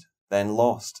regained, then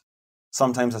lost.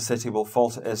 Sometimes a city will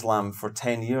fall to Islam for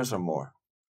 10 years or more,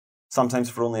 sometimes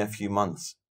for only a few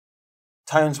months.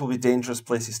 Towns will be dangerous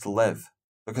places to live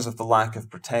because of the lack of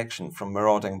protection from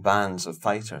marauding bands of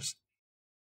fighters.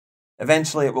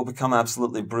 Eventually it will become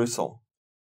absolutely brutal,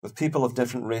 with people of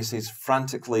different races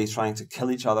frantically trying to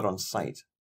kill each other on sight,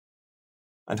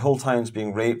 and whole towns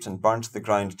being raped and burnt to the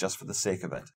ground just for the sake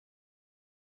of it.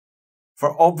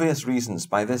 For obvious reasons,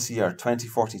 by this year,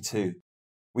 2042,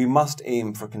 we must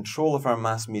aim for control of our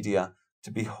mass media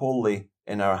to be wholly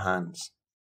in our hands.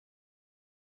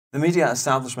 The media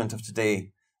establishment of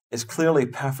today is clearly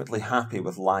perfectly happy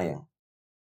with lying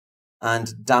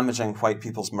and damaging white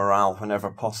people's morale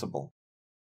whenever possible.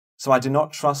 So I do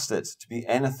not trust it to be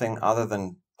anything other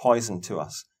than poison to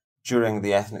us during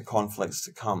the ethnic conflicts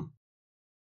to come.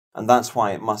 And that's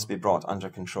why it must be brought under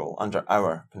control, under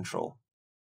our control.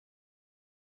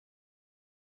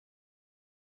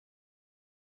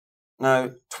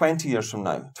 Now, 20 years from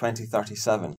now,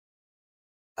 2037,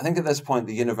 I think at this point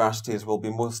the universities will be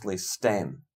mostly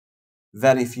STEM.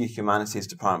 Very few humanities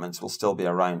departments will still be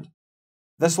around.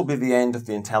 This will be the end of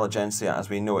the intelligentsia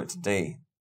as we know it today,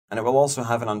 and it will also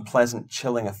have an unpleasant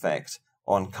chilling effect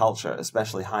on culture,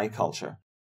 especially high culture,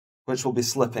 which will be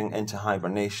slipping into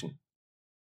hibernation.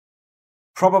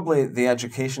 Probably the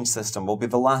education system will be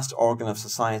the last organ of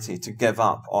society to give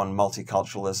up on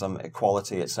multiculturalism,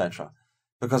 equality, etc.,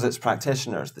 because its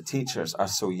practitioners, the teachers, are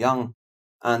so young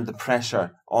and the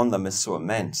pressure on them is so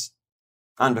immense,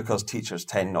 and because teachers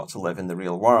tend not to live in the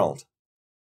real world.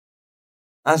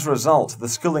 As a result, the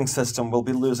schooling system will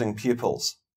be losing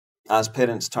pupils as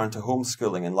parents turn to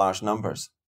homeschooling in large numbers.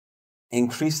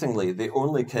 Increasingly, the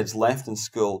only kids left in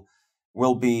school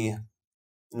will be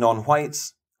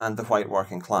non-whites and the white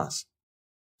working class.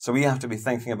 So we have to be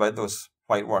thinking about those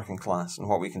white working class and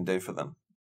what we can do for them.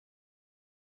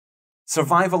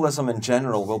 Survivalism in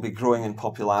general will be growing in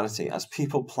popularity as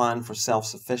people plan for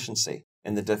self-sufficiency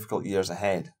in the difficult years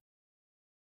ahead.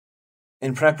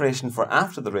 In preparation for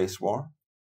after the race war,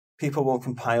 people will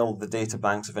compile the data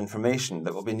banks of information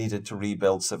that will be needed to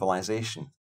rebuild civilization.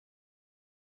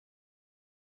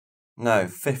 Now,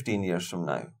 15 years from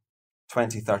now,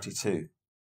 2032,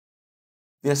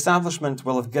 the establishment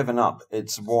will have given up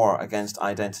its war against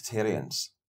identitarians,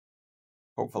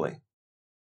 hopefully,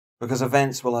 because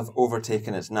events will have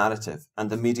overtaken its narrative and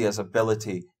the media's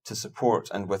ability to support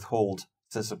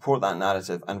that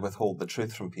narrative and withhold the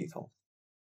truth from people.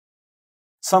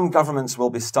 Some governments will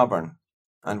be stubborn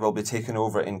and will be taken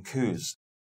over in coups,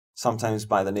 sometimes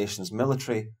by the nation's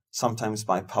military, sometimes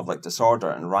by public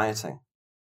disorder and rioting.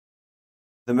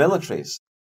 The militaries,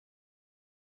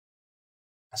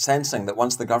 sensing that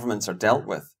once the governments are dealt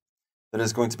with, there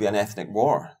is going to be an ethnic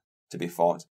war to be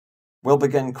fought, will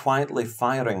begin quietly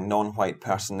firing non-white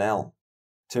personnel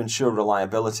to ensure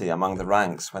reliability among the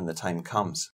ranks when the time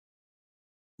comes.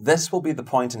 This will be the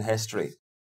point in history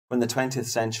when the 20th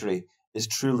century is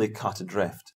truly cut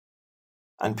adrift,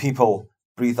 and people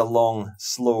breathe a long,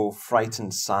 slow,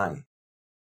 frightened sigh,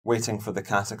 waiting for the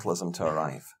cataclysm to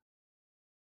arrive.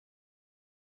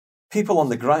 People on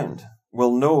the ground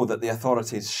will know that the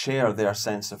authorities share their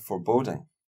sense of foreboding,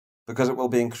 because it will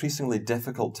be increasingly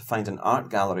difficult to find an art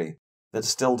gallery that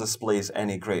still displays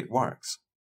any great works,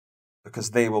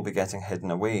 because they will be getting hidden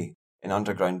away in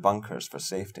underground bunkers for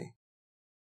safety.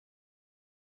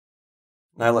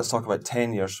 Now let's talk about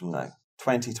 10 years from now,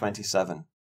 2027.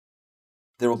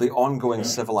 There will be ongoing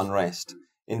civil unrest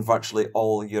in virtually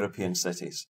all European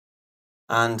cities,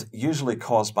 and usually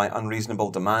caused by unreasonable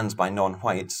demands by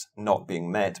non-whites not being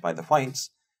met by the whites.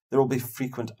 There will be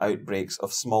frequent outbreaks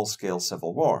of small-scale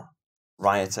civil war,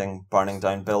 rioting, burning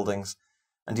down buildings,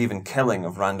 and even killing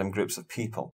of random groups of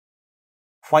people.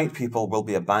 White people will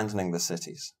be abandoning the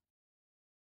cities.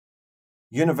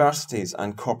 Universities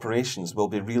and corporations will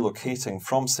be relocating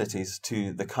from cities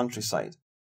to the countryside,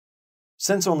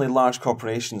 Since only large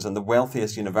corporations and the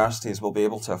wealthiest universities will be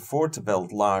able to afford to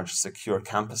build large, secure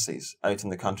campuses out in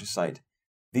the countryside,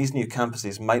 these new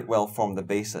campuses might well form the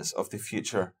basis of the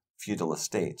future feudal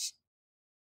estates.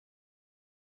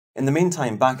 In the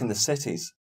meantime, back in the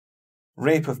cities,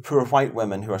 rape of poor white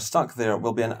women who are stuck there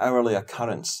will be an hourly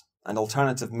occurrence, and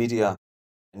alternative media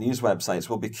and news websites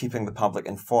will be keeping the public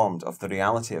informed of the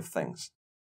reality of things.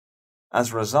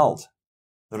 As a result,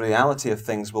 the reality of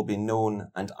things will be known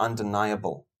and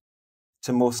undeniable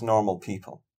to most normal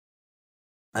people,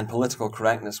 and political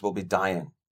correctness will be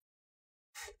dying.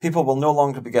 People will no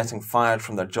longer be getting fired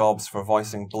from their jobs for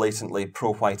voicing blatantly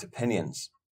pro-white opinions,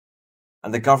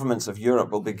 and the governments of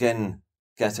Europe will begin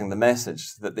getting the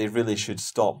message that they really should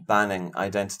stop banning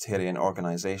identitarian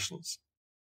organizations.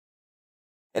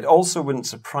 It also wouldn't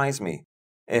surprise me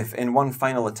if, in one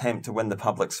final attempt to win the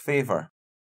public's favor,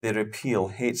 they repeal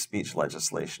hate speech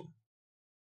legislation.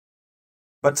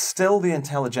 But still the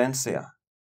intelligentsia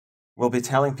will be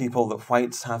telling people that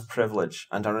whites have privilege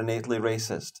and are innately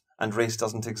racist and race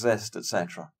doesn't exist,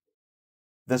 etc.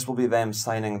 This will be them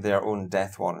signing their own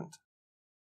death warrant.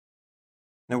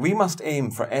 Now, we must aim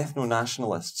for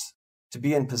ethno-nationalists to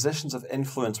be in positions of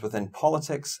influence within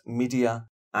politics, media,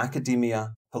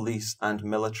 academia, police, and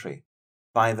military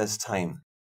by this time,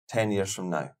 10 years from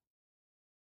now,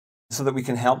 so that we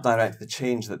can help direct the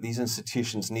change that these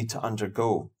institutions need to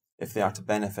undergo if they are to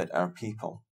benefit our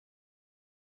people.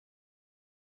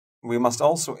 We must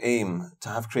also aim to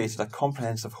have created a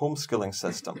comprehensive homeschooling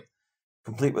system,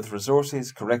 complete with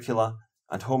resources, curricula,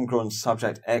 and homegrown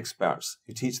subject experts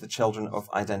who teach the children of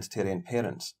identitarian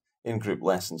parents in group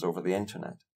lessons over the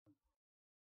internet.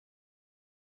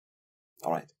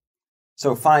 All right,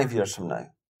 so 5 years from now,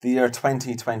 the year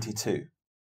 2022,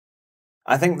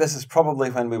 I think this is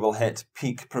probably when we will hit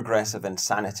peak progressive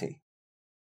insanity.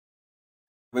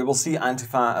 We will see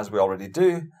Antifa, as we already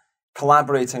do,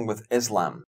 collaborating with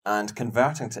Islam and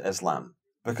converting to Islam,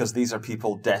 because these are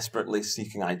people desperately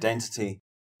seeking identity,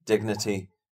 dignity,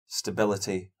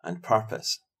 stability, and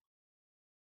purpose.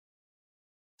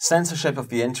 Censorship of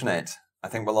the internet, I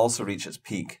think, will also reach its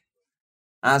peak,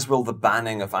 as will the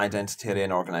banning of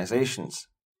identitarian organizations.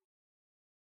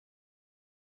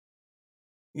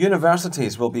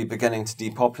 Universities will be beginning to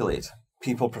depopulate,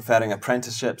 people preferring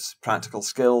apprenticeships, practical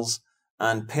skills,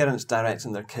 and parents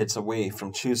directing their kids away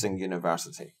from choosing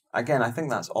university. Again, I think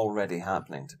that's already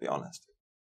happening, to be honest.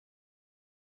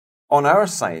 On our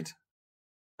side,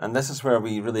 and this is where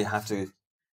we really have to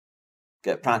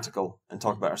get practical and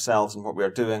talk about ourselves and what we are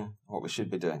doing, what we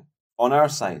should be doing. On our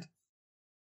side,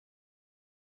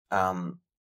 5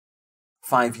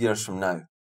 years from now,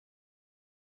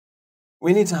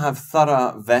 we need to have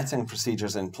thorough vetting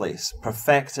procedures in place,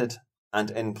 perfected and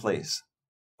in place.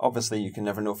 Obviously, you can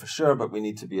never know for sure, but we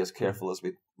need to be as careful as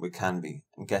we can be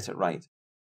and get it right.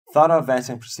 Thorough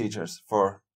vetting procedures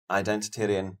for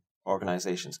identitarian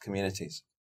organizations, communities.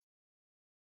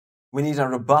 We need a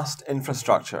robust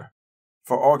infrastructure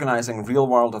for organizing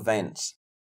real-world events,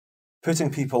 putting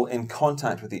people in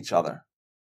contact with each other,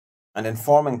 and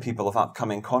informing people of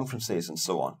upcoming conferences and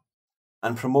so on,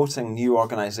 and promoting new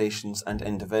organizations and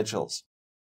individuals.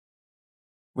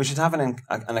 We should have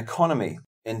an economy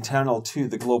internal to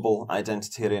the global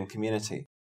identitarian community,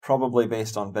 probably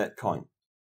based on Bitcoin.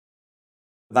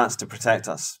 That's to protect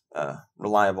us,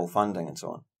 reliable funding and so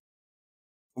on.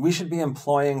 We should be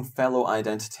employing fellow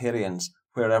identitarians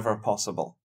wherever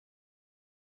possible.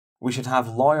 We should have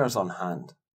lawyers on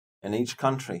hand in each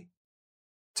country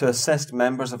to assist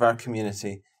members of our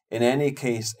community in any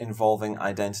case involving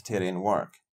identitarian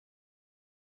work.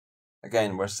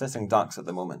 Again, we're sitting ducks at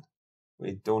the moment.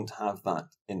 We don't have that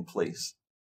in place,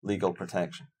 legal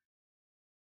protection.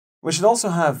 We should also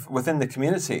have, within the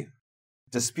community,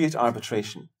 dispute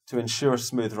arbitration to ensure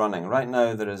smooth running. Right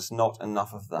now, there is not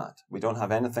enough of that. We don't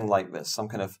have anything like this, some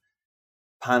kind of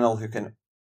panel who can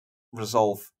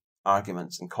resolve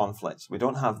arguments and conflicts. We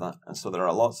don't have that, and so there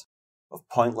are lots of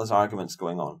pointless arguments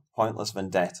going on, pointless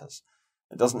vendettas.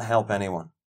 It doesn't help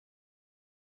anyone.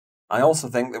 I also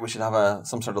think that we should have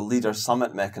some sort of leader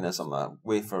summit mechanism, a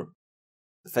way for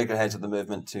the figureheads of the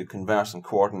movement to converse and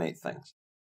coordinate things.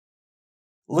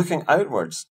 Looking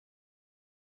outwards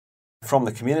from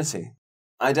the community,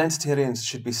 identitarians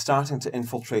should be starting to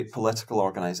infiltrate political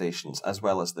organizations as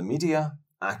well as the media,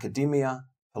 academia,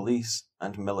 police,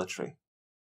 and military.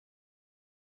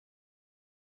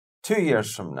 2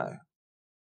 years from now,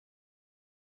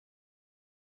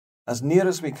 as near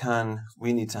as we can,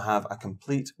 we need to have a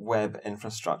complete web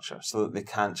infrastructure so that they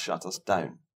can't shut us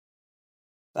down.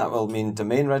 That will mean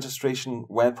domain registration,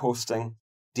 web hosting,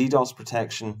 DDoS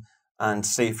protection, and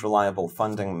safe, reliable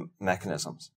funding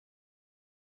mechanisms.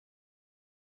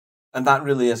 And that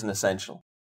really is an essential,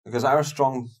 because our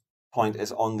strong point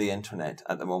is on the internet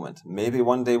at the moment. Maybe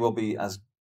one day we'll be as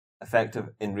effective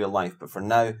in real life, but for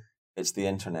now, it's the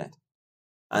internet.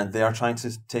 And they are trying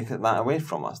to take that away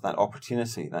from us, that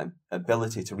opportunity, that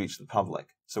ability to reach the public.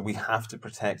 So we have to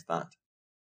protect that.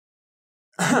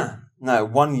 Now,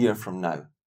 1 year from now,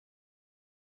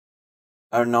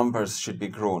 our numbers should be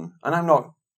grown. And I'm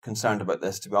not concerned about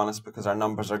this, to be honest, because our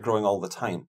numbers are growing all the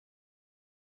time.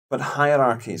 But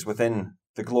hierarchies within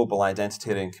the global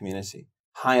identitarian community,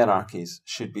 hierarchies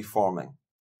should be forming,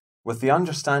 with the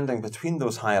understanding between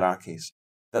those hierarchies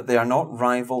that they are not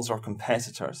rivals or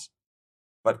competitors,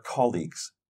 but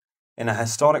colleagues, in a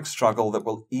historic struggle that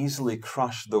will easily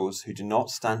crush those who do not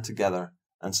stand together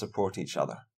and support each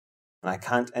other. And I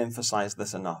can't emphasize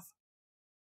this enough.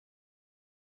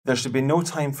 There should be no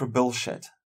time for bullshit,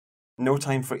 no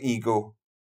time for ego,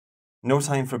 no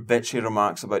time for bitchy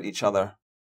remarks about each other,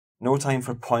 no time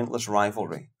for pointless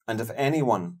rivalry. And if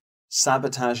anyone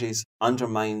sabotages,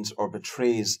 undermines, or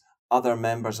betrays other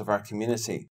members of our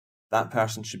community, that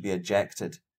person should be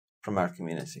ejected from our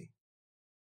community.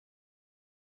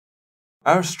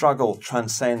 Our struggle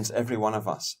transcends every one of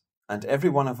us, and every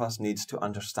one of us needs to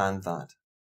understand that.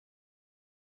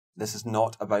 This is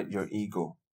not about your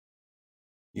ego.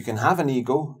 You can have an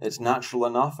ego, it's natural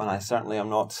enough, and I certainly am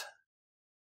not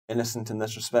innocent in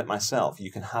this respect myself.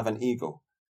 You can have an ego,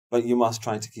 but you must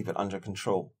try to keep it under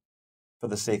control for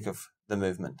the sake of the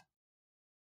movement.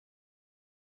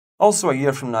 Also, a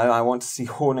year from now, I want to see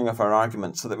honing of our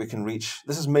argument so that we can reach,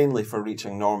 this is mainly for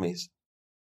reaching normies.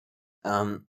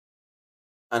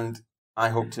 And I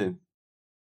hope to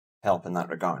help in that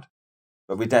regard.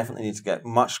 But we definitely need to get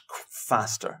much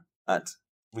faster at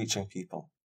reaching people.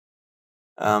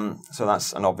 So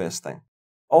that's an obvious thing.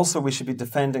 Also, we should be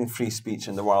defending free speech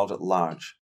in the world at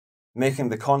large, making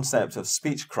the concept of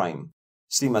speech crime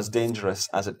seem as dangerous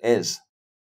as it is,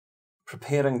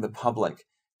 preparing the public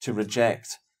to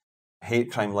reject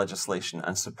hate crime legislation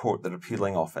and support the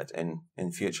repealing of it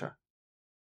in future.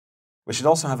 We should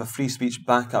also have a free speech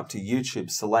backup to YouTube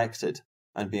selected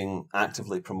and being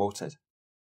actively promoted.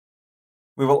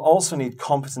 We will also need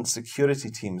competent security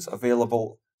teams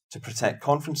available to protect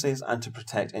conferences and to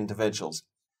protect individuals.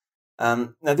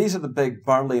 Now, these are the big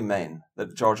burly men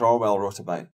that George Orwell wrote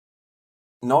about.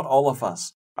 Not all of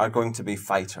us are going to be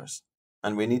fighters,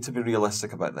 and we need to be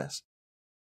realistic about this.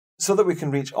 So that we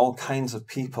can reach all kinds of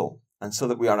people, and so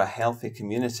that we are a healthy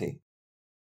community,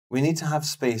 we need to have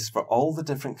space for all the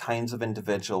different kinds of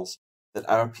individuals that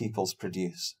our peoples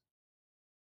produce.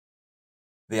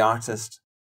 The artist,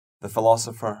 the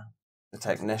philosopher, the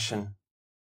technician,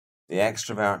 the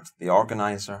extrovert, the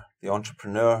organizer, the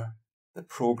entrepreneur, the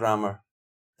programmer,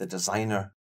 the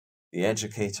designer, the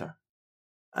educator,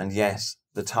 and yes,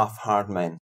 the tough, hard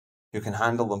men who can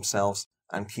handle themselves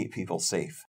and keep people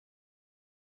safe.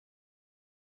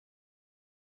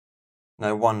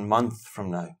 Now, 1 month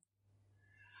from now,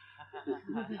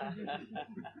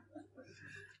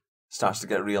 starts to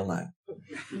get real now.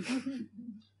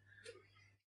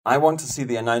 I want to see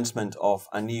the announcement of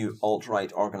a new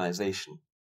alt-right organisation.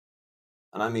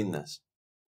 And I mean this.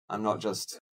 I'm not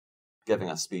just giving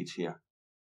a speech here.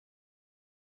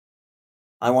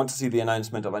 I want to see the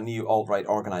announcement of a new alt-right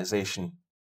organisation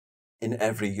in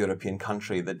every European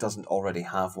country that doesn't already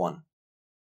have one.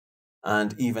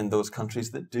 And even those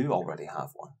countries that do already have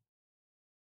one.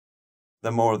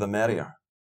 The more the merrier.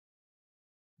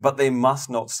 But they must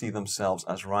not see themselves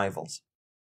as rivals.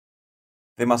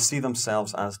 They must see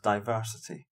themselves as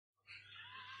diversity.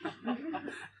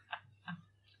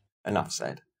 Enough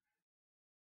said.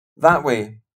 That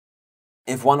way,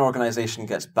 if one organisation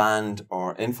gets banned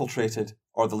or infiltrated,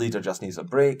 or the leader just needs a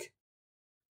break,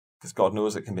 because God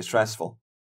knows it can be stressful,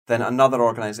 then another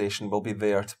organisation will be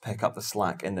there to pick up the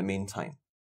slack in the meantime.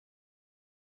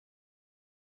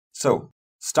 So,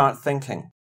 start thinking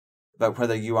about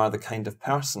whether you are the kind of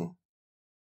person,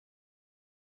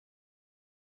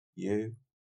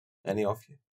 any of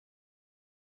you,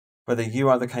 whether you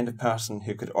are the kind of person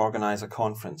who could organise a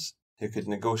conference, who could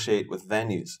negotiate with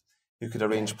venues, who could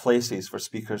arrange places for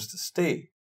speakers to stay,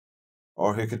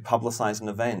 or who could publicise an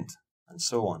event, and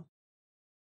so on.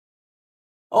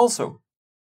 Also,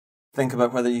 think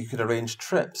about whether you could arrange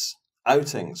trips,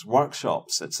 outings,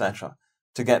 workshops, etc.,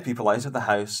 to get people out of the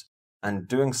house and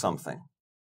doing something.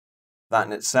 That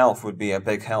in itself would be a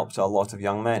big help to a lot of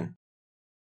young men.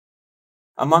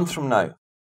 A month from now,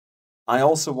 I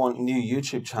also want new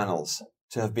YouTube channels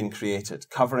to have been created,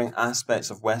 covering aspects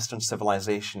of Western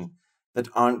civilization that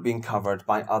aren't being covered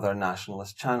by other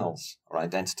nationalist channels or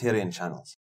identitarian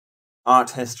channels.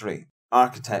 Art history,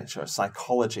 architecture,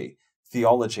 psychology,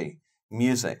 theology,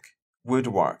 music,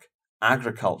 woodwork,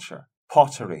 agriculture,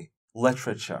 pottery,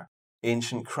 literature,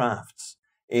 ancient crafts,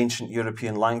 ancient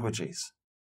European languages.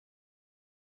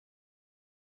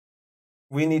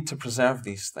 We need to preserve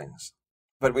these things,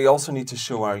 but we also need to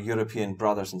show our European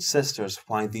brothers and sisters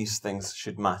why these things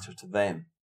should matter to them.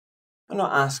 I'm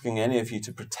not asking any of you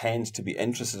to pretend to be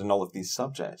interested in all of these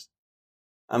subjects.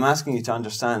 I'm asking you to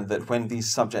understand that when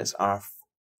these subjects are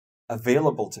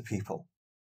available to people,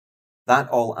 that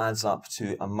all adds up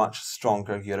to a much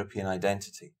stronger European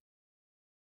identity.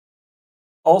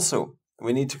 Also,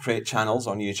 we need to create channels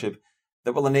on YouTube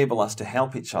that will enable us to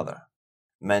help each other.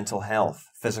 Mental health,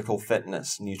 physical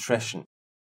fitness, nutrition,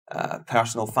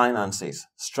 personal finances,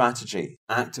 strategy,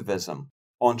 activism,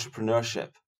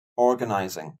 entrepreneurship,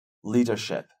 organizing,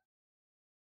 leadership.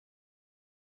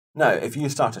 Now, if you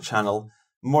start a channel,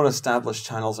 more established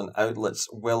channels and outlets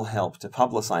will help to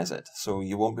publicize it, so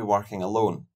you won't be working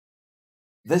alone.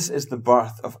 This is the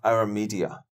birth of our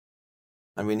media,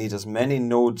 and we need as many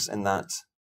nodes in that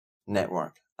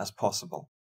network as possible.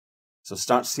 So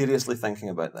start seriously thinking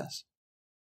about this.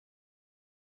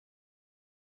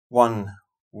 1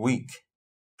 week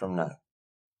from now.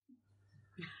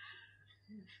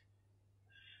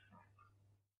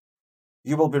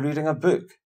 You will be reading a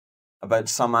book about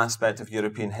some aspect of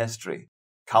European history,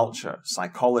 culture,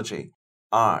 psychology,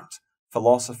 art,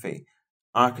 philosophy,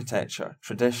 architecture,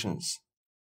 traditions,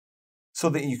 so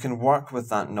that you can work with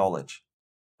that knowledge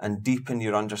and deepen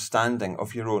your understanding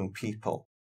of your own people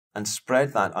and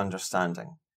spread that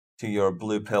understanding to your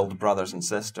blue-pilled brothers and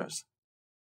sisters.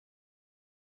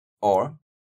 Or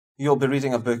you'll be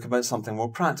reading a book about something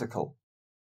more practical: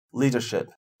 leadership,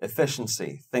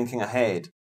 efficiency, thinking ahead,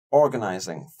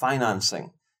 organizing,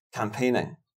 financing,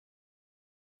 campaigning.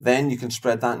 Then you can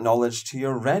spread that knowledge to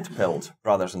your red-pilled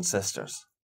brothers and sisters,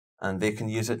 and they can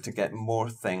use it to get more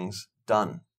things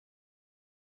done.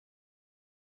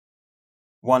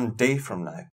 1 day from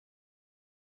now,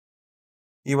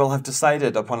 you will have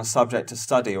decided upon a subject to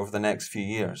study over the next few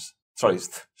years. Sorry,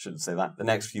 shouldn't say that, the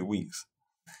next few weeks.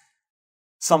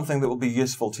 Something that will be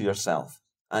useful to yourself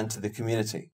and to the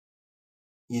community.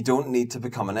 You don't need to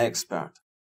become an expert.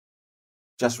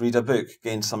 Just read a book,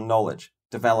 gain some knowledge,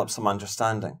 develop some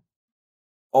understanding.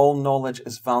 All knowledge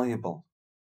is valuable.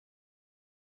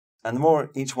 And the more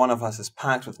each one of us is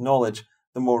packed with knowledge,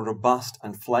 the more robust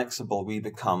and flexible we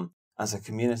become as a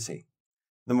community.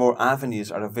 The more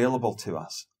avenues are available to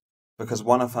us, because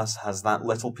one of us has that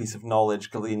little piece of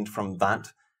knowledge gleaned from that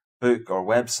book or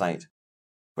website,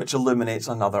 which illuminates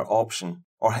another option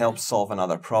or helps solve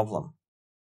another problem.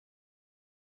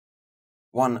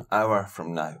 1 hour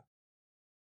from now.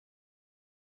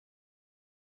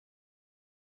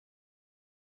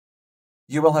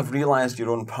 You will have realized your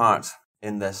own part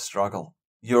in this struggle.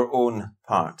 Your own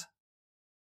part.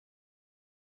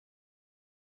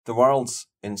 The world's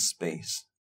in space.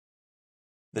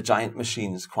 The giant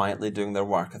machines quietly doing their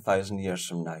work 1,000 years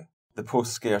from now. The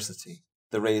post-scarcity.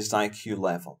 The raised IQ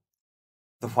level.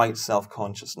 The white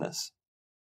self-consciousness.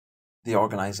 The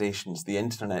organizations. The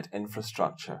internet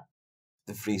infrastructure.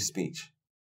 The free speech.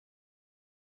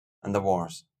 And the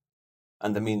wars.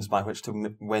 And the means by which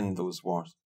to win those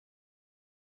wars.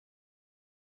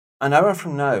 An hour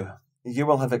from now, you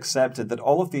will have accepted that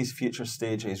all of these future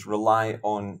stages rely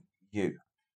on you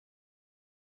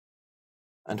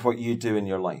and what you do in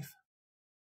your life.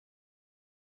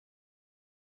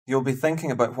 You'll be thinking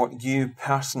about what you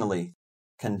personally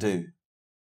can do.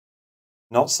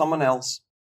 Not someone else,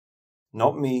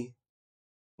 not me,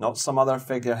 not some other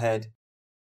figurehead,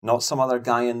 not some other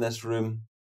guy in this room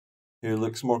who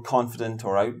looks more confident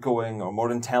or outgoing or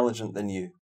more intelligent than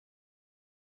you.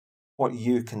 What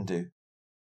you can do.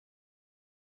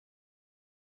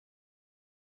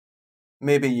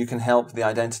 Maybe you can help the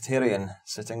identitarian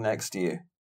sitting next to you.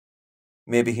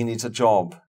 Maybe he needs a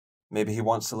job. Maybe he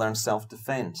wants to learn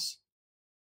self-defense.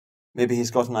 Maybe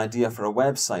he's got an idea for a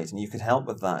website and you could help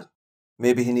with that.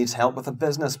 Maybe he needs help with a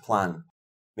business plan.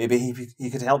 Maybe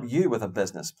he could help you with a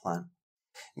business plan.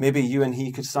 Maybe you and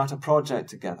he could start a project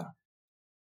together.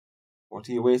 What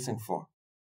are you waiting for?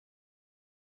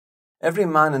 Every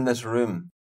man in this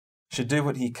room should do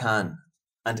what he can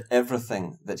and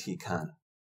everything that he can.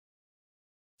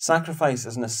 Sacrifice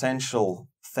is an essential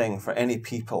thing for any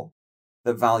people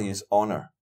that values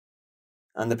honour.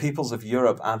 And the peoples of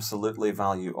Europe absolutely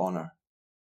value honour.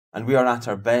 And we are at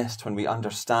our best when we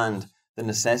understand the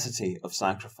necessity of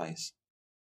sacrifice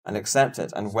and accept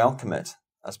it and welcome it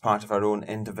as part of our own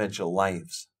individual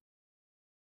lives.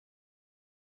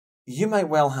 You might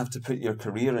well have to put your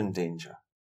career in danger.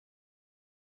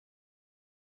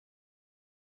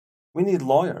 We need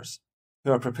lawyers.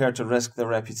 who are prepared to risk their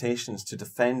reputations to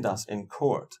defend us in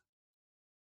court.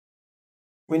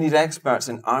 We need experts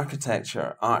in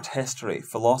architecture, art history,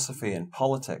 philosophy, and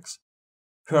politics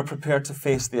who are prepared to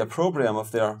face the opprobrium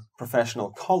of their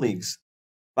professional colleagues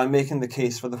by making the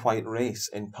case for the white race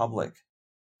in public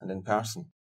and in person.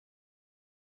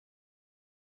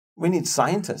 We need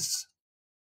scientists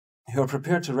who are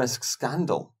prepared to risk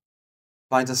scandal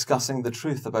by discussing the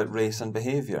truth about race and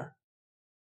behaviour.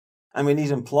 And we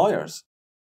need employers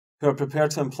who are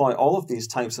prepared to employ all of these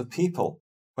types of people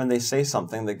when they say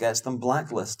something that gets them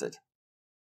blacklisted.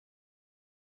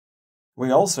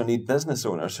 We also need business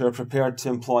owners who are prepared to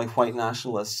employ white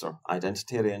nationalists or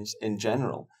identitarians in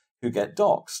general who get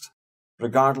doxxed,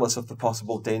 regardless of the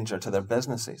possible danger to their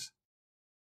businesses.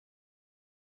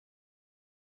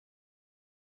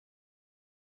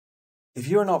 If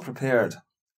you are not prepared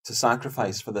to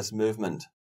sacrifice for this movement,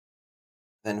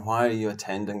 then why are you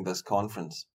attending this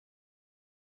conference?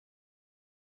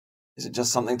 Is it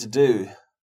just something to do?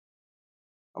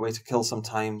 A way to kill some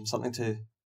time? Something to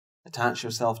attach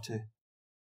yourself to?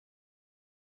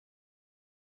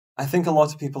 I think a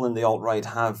lot of people in the alt-right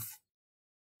have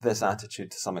this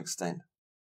attitude to some extent.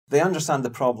 They understand the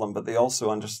problem, but they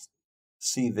also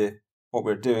see what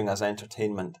we're doing as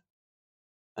entertainment.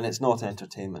 And it's not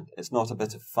entertainment. It's not a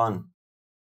bit of fun.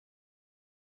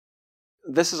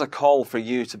 This is a call for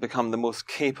you to become the most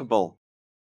capable,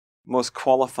 most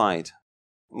qualified,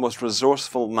 most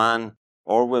resourceful man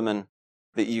or woman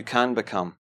that you can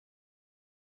become.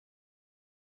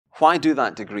 Why do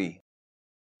that degree?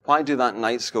 Why do that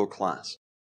night school class?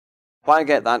 Why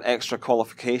get that extra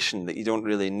qualification that you don't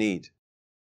really need?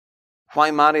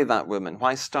 Why marry that woman?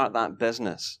 Why start that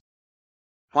business?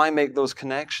 Why make those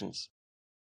connections?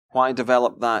 Why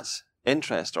develop that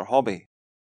interest or hobby?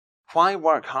 Why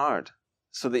work hard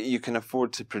so that you can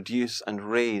afford to produce and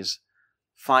raise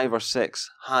 5 or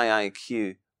 6 high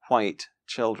IQ white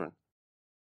children?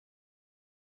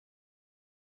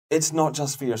 It's not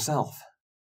just for yourself.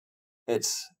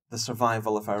 It's the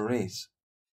survival of our race.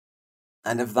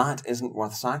 And if that isn't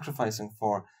worth sacrificing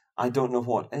for, I don't know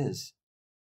what is.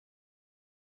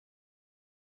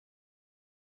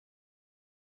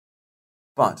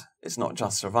 But it's not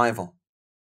just survival.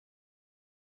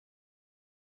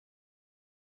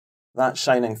 That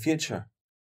shining future,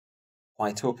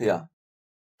 Whiteopia,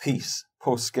 peace,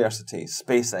 post-scarcity,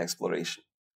 space exploration,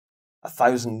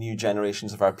 1,000 new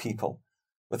generations of our people,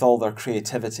 with all their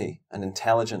creativity and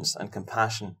intelligence and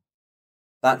compassion,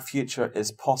 that future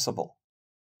is possible.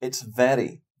 It's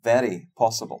very, very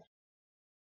possible.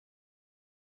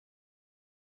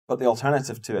 But the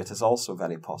alternative to it is also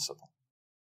very possible.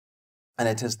 And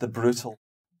it is the brutal,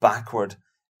 backward,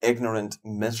 ignorant,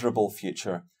 miserable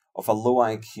future of a low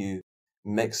IQ,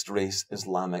 mixed-race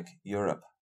Islamic Europe.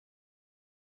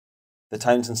 The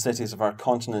towns and cities of our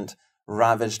continent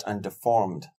ravaged and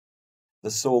deformed,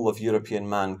 the soul of European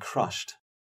man crushed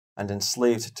and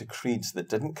enslaved to creeds that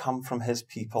didn't come from his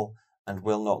people and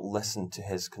will not listen to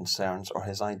his concerns or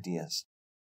his ideas.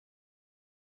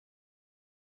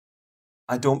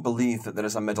 I don't believe that there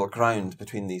is a middle ground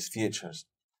between these futures.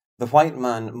 The white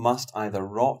man must either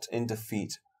rot in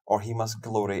defeat or he must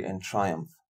glory in triumph.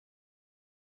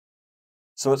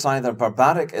 So it's either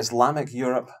barbaric Islamic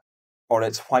Europe or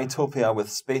it's Whiteopia with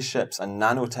spaceships and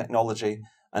nanotechnology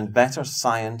and better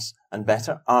science and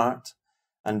better art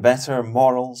and better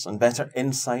morals and better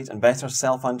insight and better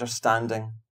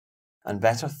self-understanding and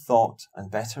better thought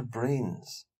and better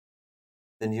brains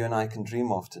than you and I can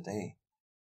dream of today.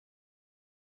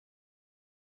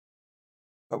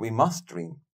 But we must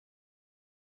dream.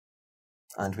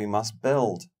 And we must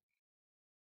build.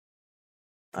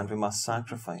 And we must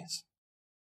sacrifice.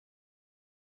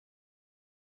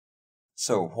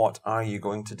 So, what are you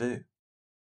going to do?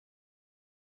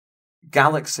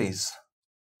 Galaxies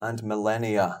and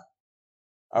millennia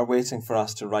are waiting for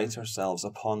us to write ourselves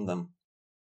upon them.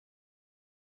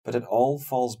 But it all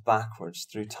falls backwards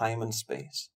through time and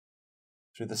space,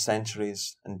 through the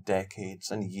centuries and decades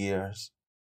and years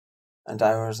and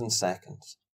hours and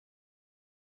seconds.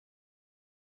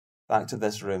 Back to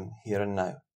this room, here and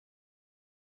now.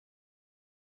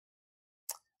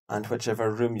 And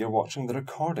whichever room you're watching the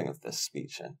recording of this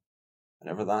speech in,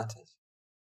 whenever that is,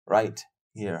 right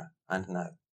here and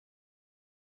now.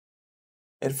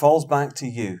 It falls back to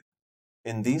you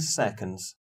in these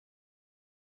seconds,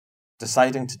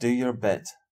 deciding to do your bit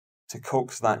to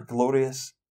coax that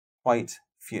glorious white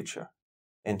future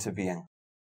into being.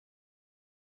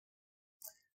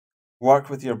 Work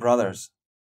with your brothers.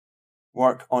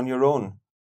 Work on your own,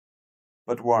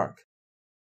 but work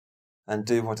and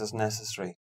do what is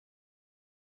necessary.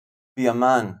 Be a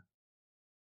man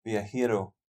Be a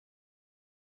hero.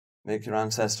 Make your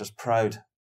ancestors proud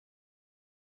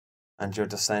and your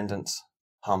descendants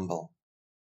humble.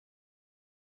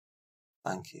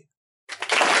 Thank you.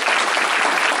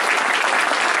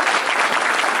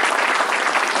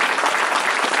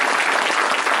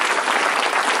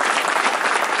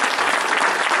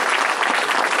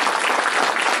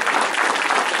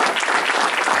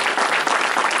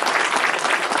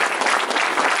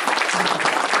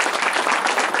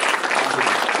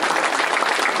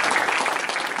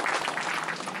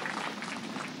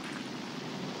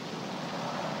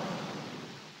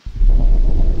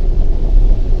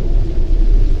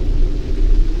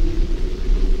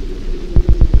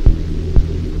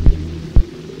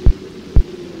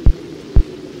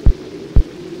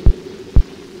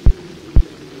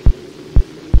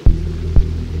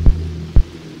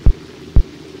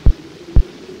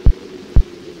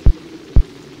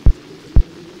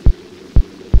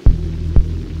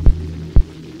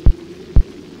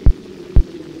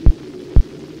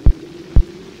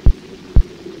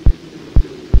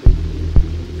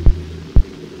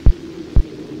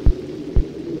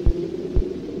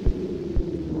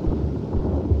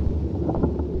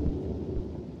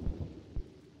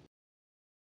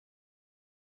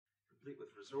 Complete with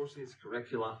resources,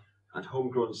 curricula, and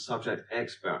homegrown subject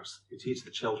experts who teach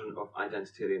the children of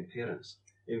identitarian parents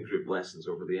in group lessons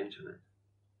over the internet.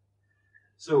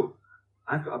 So,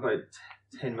 I've got about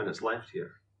 10 minutes left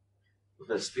here with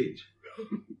this speech.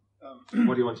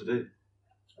 What do you want to do?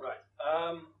 Right.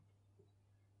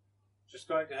 Just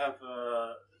going to have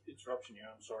an interruption here,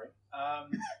 I'm sorry.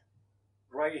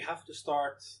 Right, you have to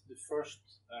start the first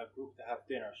group to have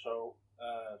dinner. So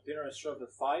dinner is served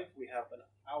at 5. We have an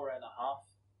hour and a half,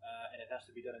 and it has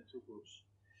to be done in 2 groups.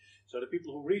 So the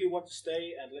people who really want to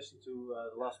stay and listen to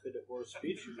the last bit of our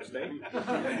speech, you can stay.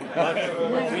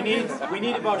 But we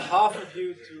need about half of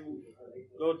you to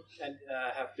go and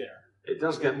have dinner. It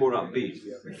does get more upbeat.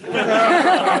 No,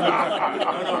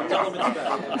 tell them it's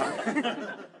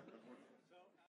bad.